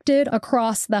erected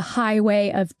across the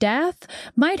highway of death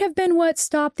might have been what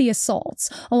stopped the assaults,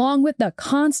 along with the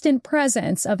constant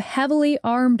presence of heavily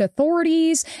armed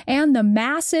authorities and the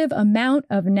massive amount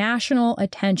of national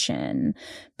attention.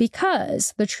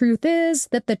 Because the truth is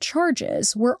that the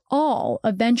charges were all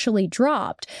eventually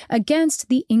dropped against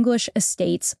the English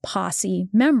Estates Posse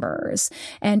members,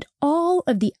 and all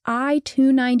of the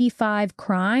I-295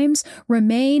 crimes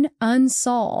remain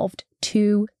unsolved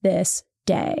to this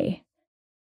day.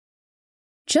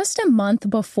 Just a month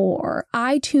before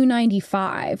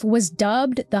I-295 was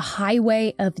dubbed the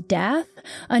Highway of Death,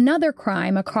 another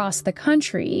crime across the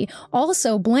country,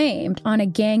 also blamed on a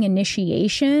gang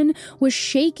initiation, was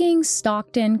shaking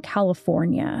Stockton,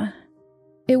 California.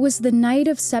 It was the night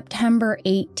of September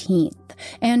 18th,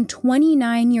 and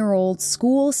 29-year-old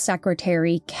school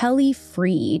secretary Kelly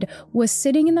Freed was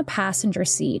sitting in the passenger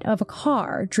seat of a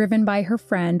car driven by her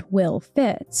friend Will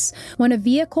Fitz when a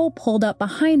vehicle pulled up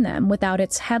behind them without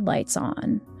its headlights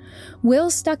on. Will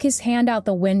stuck his hand out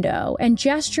the window and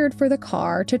gestured for the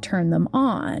car to turn them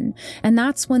on, and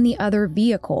that's when the other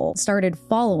vehicle started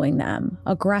following them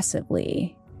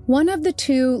aggressively. One of the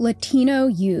two Latino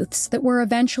youths that were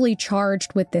eventually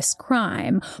charged with this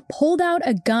crime pulled out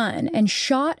a gun and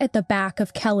shot at the back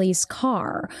of Kelly's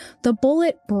car, the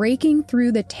bullet breaking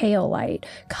through the taillight,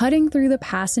 cutting through the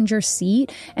passenger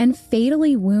seat, and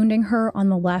fatally wounding her on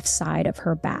the left side of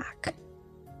her back.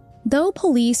 Though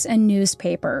police and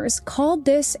newspapers called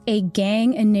this a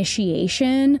gang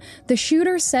initiation, the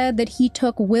shooter said that he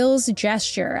took Will's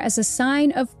gesture as a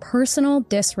sign of personal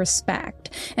disrespect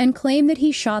and claimed that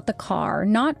he shot the car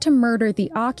not to murder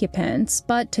the occupants,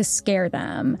 but to scare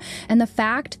them. And the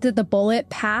fact that the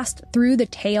bullet passed through the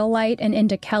taillight and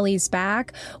into Kelly's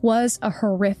back was a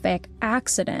horrific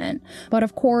accident. But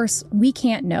of course, we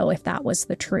can't know if that was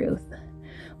the truth.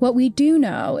 What we do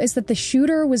know is that the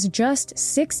shooter was just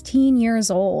 16 years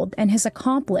old and his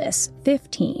accomplice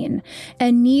 15,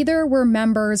 and neither were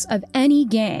members of any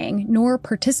gang nor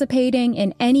participating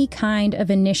in any kind of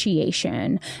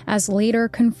initiation, as later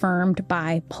confirmed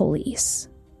by police.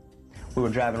 We were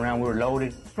driving around, we were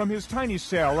loaded. From his tiny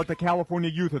cell at the California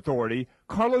Youth Authority,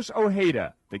 Carlos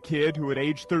Ojeda, the kid who at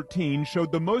age 13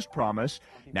 showed the most promise,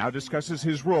 now discusses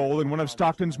his role in one of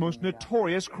Stockton's most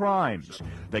notorious crimes,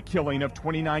 the killing of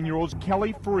 29-year-old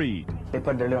Kelly Freed. They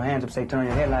put their little hands up, say, turn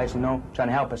your headlights, trying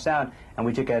to help us out, and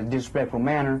we took it in a disrespectful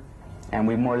manner, and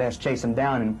we more or less chased them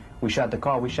down, and we shot the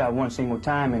car. We shot one single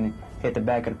time, and it hit the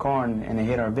back of the car, and it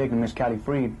hit our victim, Miss Kelly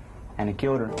Freed, and it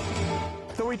killed her.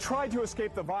 Though we tried to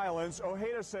escape the violence,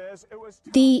 Ojeda says it was...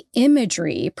 The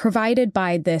imagery provided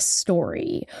by this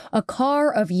story, a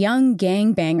car of young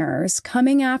gangbangers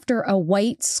coming after a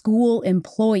white school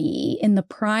employee in the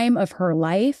prime of her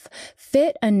life,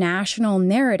 fit a national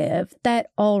narrative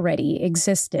that already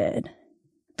existed.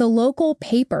 The local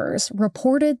papers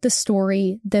reported the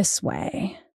story this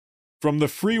way. From the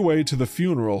freeway to the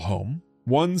funeral home,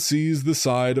 one sees the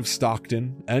side of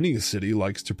Stockton any city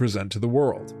likes to present to the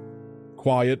world.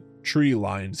 Quiet,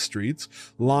 tree-lined streets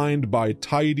lined by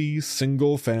tidy,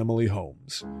 single-family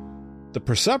homes. The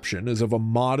perception is of a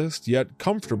modest yet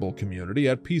comfortable community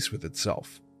at peace with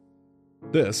itself.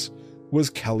 This was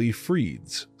Kelly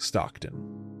Freed's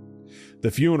Stockton.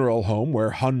 The funeral home where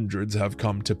hundreds have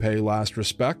come to pay last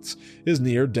respects is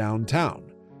near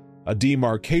downtown, a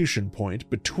demarcation point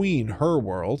between her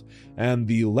world and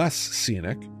the less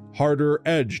scenic,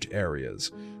 harder-edged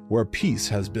areas where peace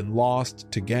has been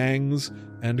lost to gangs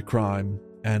and crime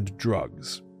and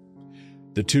drugs.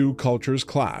 The two cultures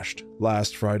clashed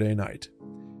last Friday night,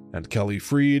 and Kelly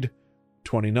Freed,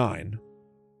 29,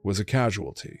 was a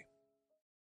casualty.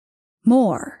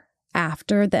 More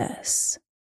after this.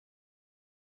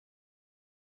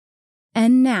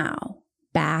 And now,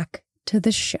 back to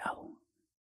the show.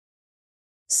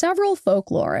 Several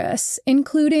folklorists,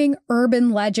 including urban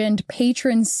legend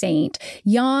patron saint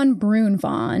Jan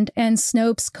Brunvand and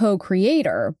Snopes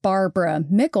co-creator Barbara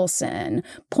Mickelson,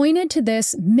 pointed to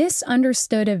this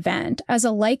misunderstood event as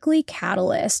a likely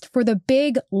catalyst for the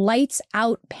big lights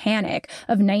out panic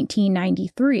of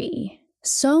 1993.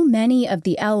 So many of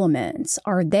the elements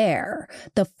are there: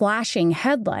 the flashing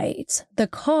headlights, the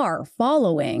car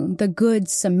following the Good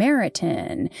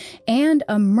Samaritan, and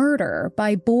a murder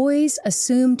by boys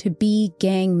assumed to be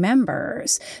gang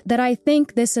members, that I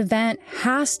think this event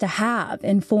has to have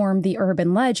informed the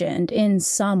urban legend in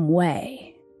some way.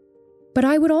 But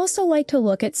I would also like to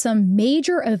look at some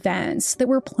major events that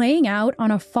were playing out on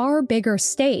a far bigger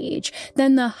stage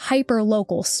than the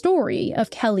hyper-local story of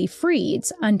Kelly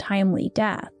Freed's untimely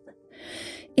death.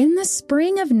 In the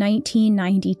spring of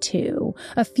 1992,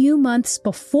 a few months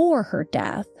before her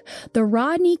death, the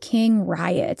Rodney King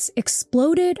riots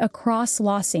exploded across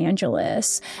Los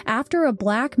Angeles after a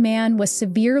black man was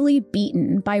severely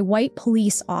beaten by white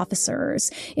police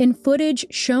officers in footage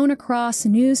shown across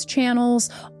news channels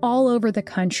all over the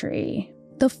country.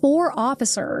 The 4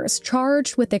 officers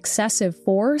charged with excessive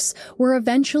force were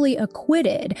eventually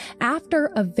acquitted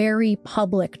after a very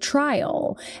public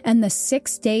trial, and the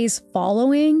 6 days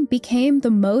following became the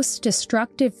most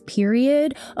destructive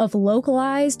period of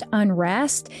localized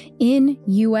unrest in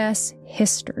U.S.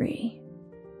 history.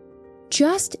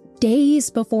 Just days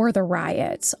before the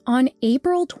riots, on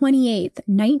April 28,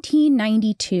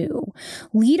 1992,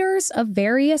 leaders of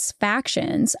various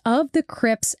factions of the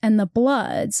Crips and the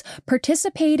Bloods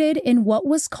participated in what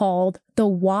was called the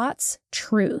Watts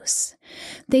Truce.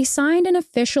 They signed an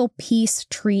official peace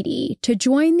treaty to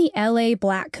join the LA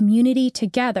Black community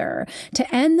together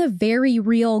to end the very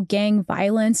real gang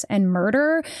violence and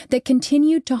murder that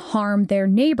continued to harm their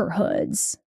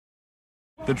neighborhoods.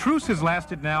 The truce has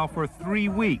lasted now for 3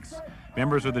 weeks.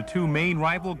 Members of the 2 main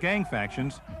rival gang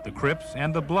factions, the Crips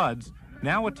and the Bloods,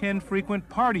 now attend frequent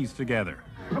parties together.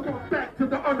 Come on, back to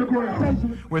the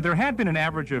underground. Where there had been an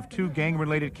average of 2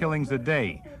 gang-related killings a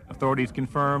day, authorities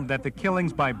confirmed that the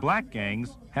killings by black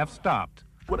gangs have stopped.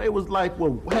 Well, they was like,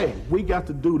 well, hey, we got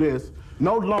to do this.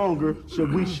 No longer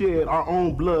should we shed our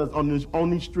own blood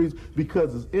on these streets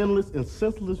because it's endless and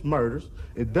senseless murders.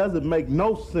 It doesn't make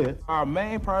no sense. Our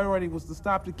main priority was to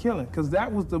stop the killing because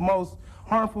that was the most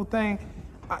harmful thing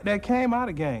that came out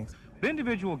of gangs. The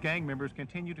individual gang members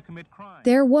continue to commit crimes.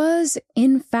 There was,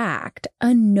 in fact,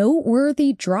 a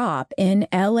noteworthy drop in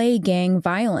LA gang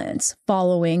violence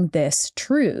following this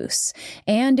truce,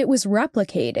 and it was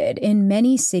replicated in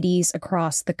many cities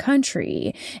across the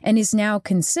country and is now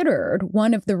considered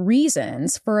one of the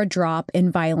reasons for a drop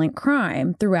in violent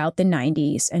crime throughout the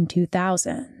 90s and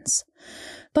 2000s.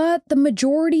 But the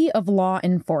majority of law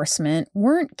enforcement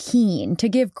weren't keen to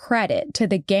give credit to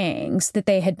the gangs that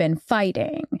they had been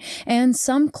fighting, and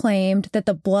some claimed that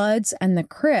the Bloods and the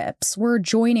Crips were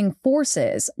joining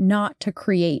forces not to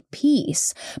create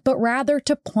peace, but rather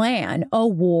to plan a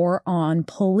war on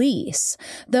police,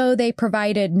 though they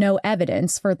provided no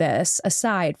evidence for this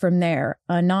aside from their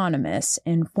anonymous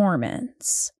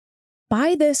informants.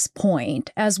 By this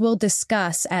point, as we'll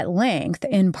discuss at length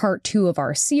in part 2 of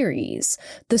our series,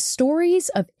 the stories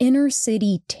of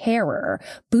inner-city terror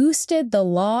boosted the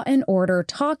law and order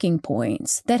talking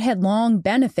points that had long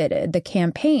benefited the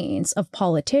campaigns of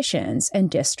politicians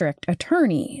and district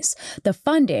attorneys, the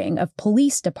funding of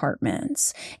police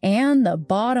departments, and the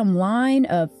bottom line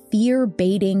of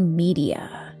fear-baiting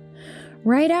media.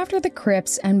 Right after the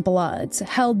Crips and Bloods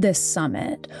held this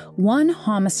summit, one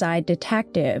homicide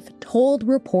detective told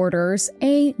reporters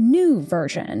a new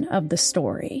version of the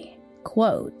story.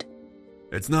 Quote,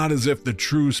 "It's not as if the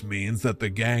truce means that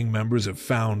the gang members have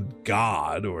found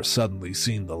God or suddenly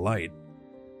seen the light.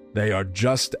 They are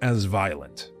just as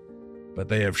violent, but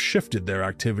they have shifted their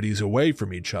activities away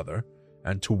from each other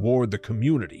and toward the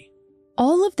community."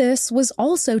 All of this was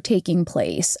also taking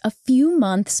place a few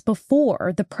months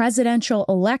before the presidential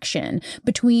election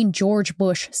between George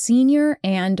Bush Sr.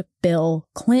 and Bill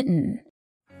Clinton.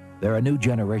 They're a new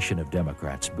generation of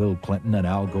Democrats, Bill Clinton and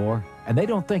Al Gore, and they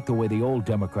don't think the way the old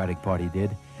Democratic Party did.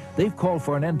 They've called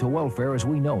for an end to welfare as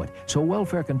we know it, so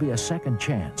welfare can be a second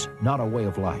chance, not a way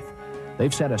of life.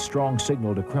 They've sent a strong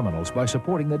signal to criminals by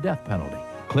supporting the death penalty.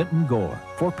 Clinton Gore,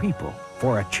 for people,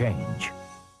 for a change.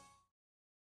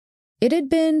 It had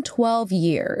been 12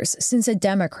 years since a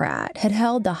Democrat had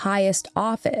held the highest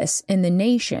office in the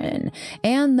nation,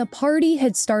 and the party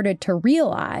had started to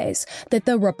realize that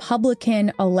the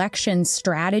Republican election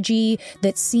strategy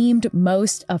that seemed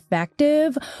most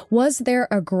effective was their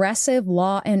aggressive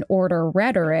law and order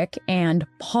rhetoric and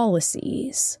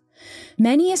policies.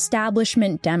 Many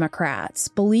establishment Democrats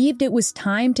believed it was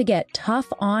time to get tough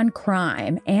on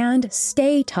crime and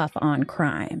stay tough on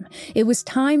crime. It was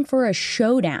time for a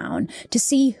showdown to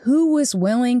see who was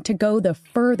willing to go the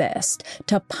furthest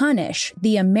to punish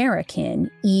the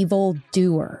American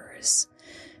evildoers.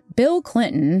 Bill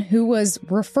Clinton, who was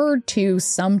referred to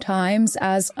sometimes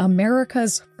as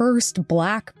America's first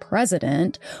black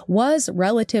president, was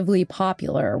relatively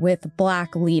popular with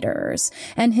black leaders,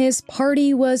 and his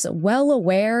party was well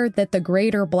aware that the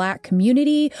greater black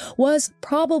community was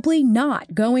probably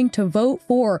not going to vote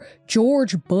for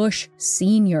George Bush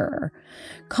Sr.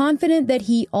 Confident that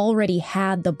he already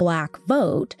had the black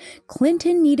vote,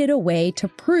 Clinton needed a way to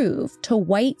prove to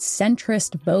white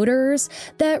centrist voters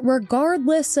that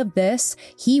regardless of this,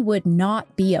 he would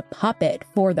not be a puppet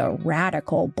for the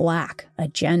radical black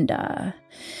agenda.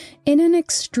 In an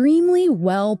extremely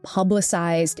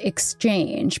well-publicized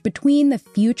exchange between the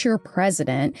future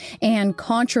president and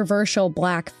controversial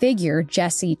black figure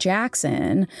Jesse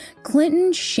Jackson,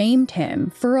 Clinton shamed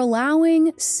him for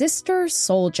allowing Sister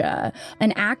Souljah,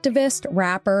 an activist,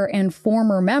 rapper, and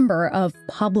former member of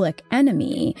Public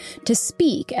Enemy, to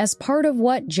speak as part of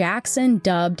what Jackson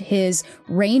dubbed his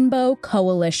Rainbow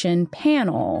Coalition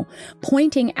panel,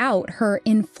 pointing out her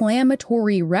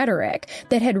inflammatory rhetoric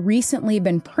that had recently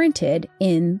been printed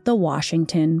in the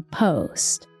Washington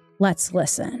Post. Let's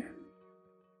listen.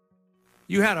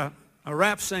 You had a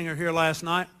rap singer here last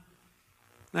night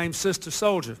named Sister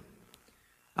Souljah.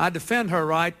 I defend her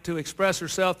right to express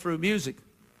herself through music.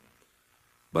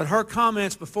 But her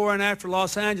comments before and after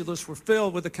Los Angeles were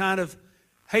filled with the kind of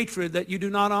hatred that you do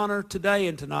not honor today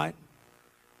and tonight.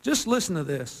 Just listen to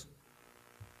this,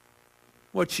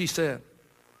 what she said.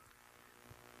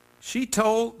 She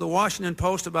told the Washington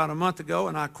Post about a month ago,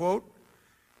 and I quote,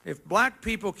 "If black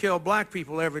people kill black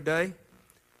people every day,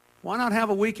 why not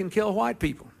have a week and kill white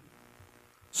people?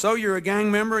 So you're a gang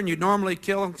member and you normally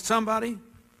kill somebody?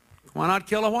 Why not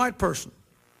kill a white person?"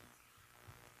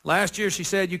 Last year she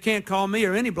said, "You can't call me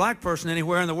or any black person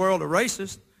anywhere in the world a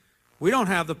racist. We don't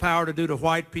have the power to do to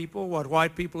white people what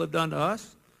white people have done to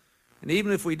us. And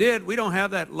even if we did, we don't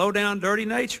have that low-down, dirty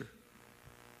nature.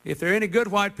 If there are any good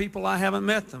white people, I haven't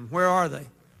met them. Where are they?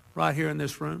 Right here in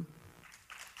this room.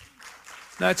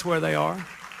 That's where they are."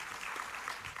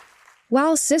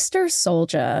 While Sister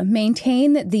Souljah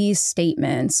maintained that these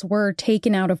statements were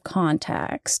taken out of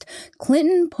context,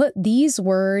 Clinton put these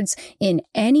words in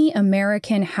any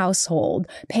American household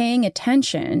paying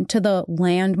attention to the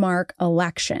landmark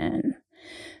election.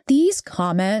 These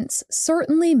comments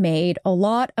certainly made a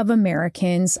lot of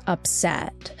Americans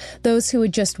upset. Those who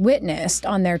had just witnessed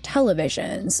on their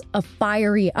televisions a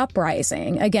fiery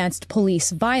uprising against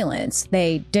police violence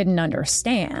they didn't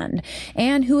understand,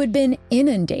 and who had been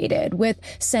inundated with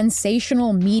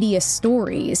sensational media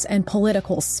stories and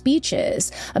political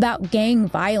speeches about gang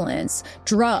violence,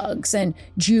 drugs, and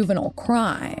juvenile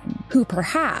crime, who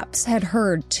perhaps had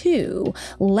heard, too,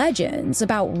 legends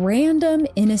about random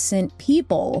innocent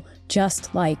people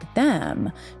just like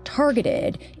them,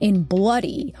 targeted in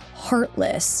bloody,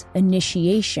 heartless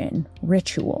initiation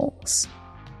rituals.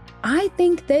 I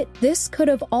think that this could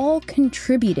have all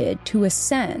contributed to a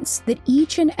sense that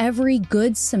each and every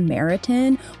good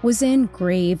Samaritan was in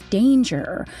grave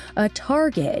danger, a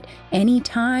target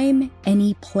anytime,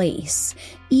 any place,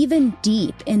 even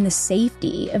deep in the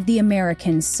safety of the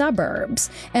American suburbs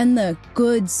and the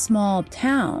good small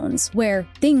towns where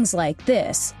things like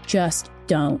this just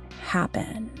don't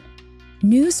happen.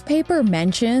 Newspaper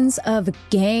mentions of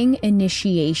gang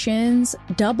initiations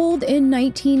doubled in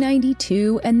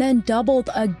 1992 and then doubled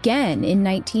again in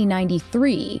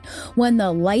 1993 when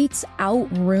the lights out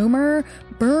rumor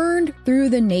burned through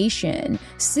the nation,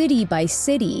 city by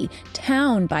city,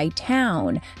 town by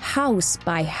town, house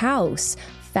by house,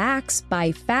 fax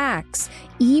by fax,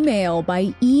 email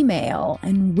by email,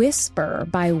 and whisper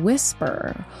by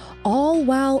whisper, all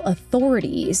while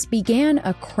authorities began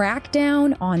a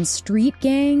crackdown on street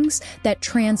gangs that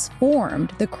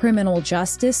transformed the criminal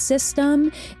justice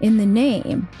system in the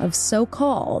name of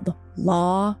so-called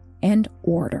law and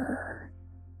order.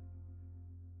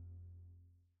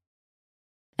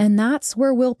 And that's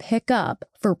where we'll pick up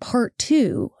for part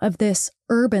 2 of this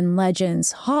Urban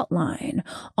Legends hotline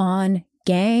on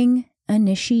gang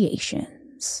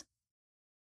initiations.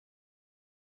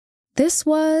 This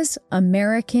was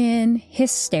American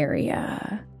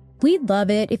Hysteria. We'd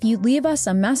love it if you'd leave us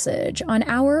a message on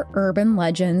our Urban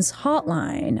Legends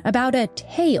hotline about a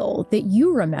tale that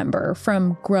you remember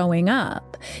from growing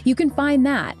up. You can find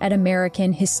that at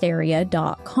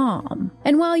AmericanHysteria.com.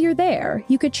 And while you're there,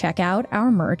 you could check out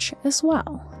our merch as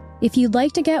well. If you'd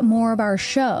like to get more of our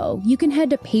show, you can head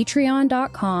to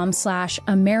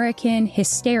patreon.com/American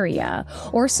Hysteria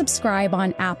or subscribe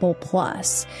on Apple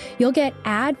Plus. You'll get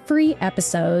ad-free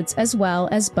episodes as well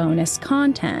as bonus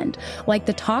content, like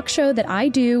the talk show that I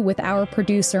do with our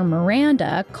producer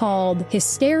Miranda called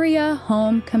Hysteria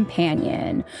Home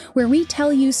Companion, where we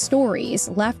tell you stories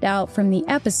left out from the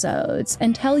episodes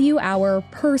and tell you our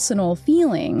personal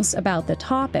feelings about the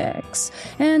topics.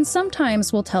 And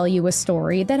sometimes we'll tell you a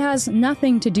story that has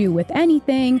nothing to do with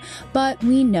anything, but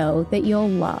we know that you'll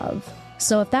love.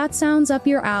 So if that sounds up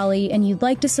your alley and you'd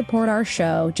like to support our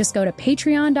show, just go to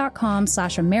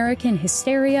patreon.com/American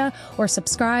Hysteria or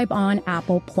subscribe on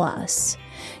Apple Plus.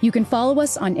 You can follow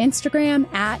us on Instagram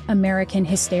at American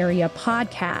Hysteria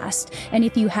Podcast. And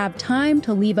if you have time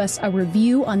to leave us a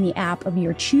review on the app of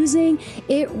your choosing,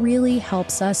 it really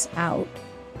helps us out.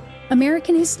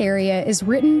 American Hysteria is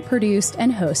written, produced,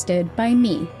 and hosted by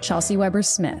me, Chelsea Weber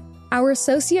Smith. Our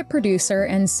associate producer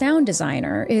and sound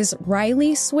designer is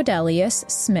Riley Swedelius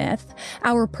Smith.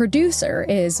 Our producer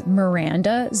is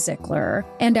Miranda Zickler.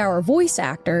 And our voice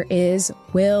actor is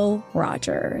Will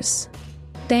Rogers.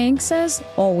 Thanks, as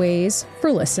always,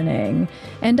 for listening.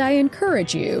 And I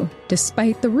encourage you,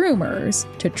 despite the rumors,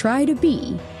 to try to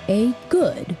be a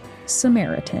good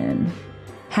Samaritan.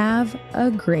 Have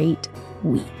a great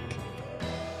week.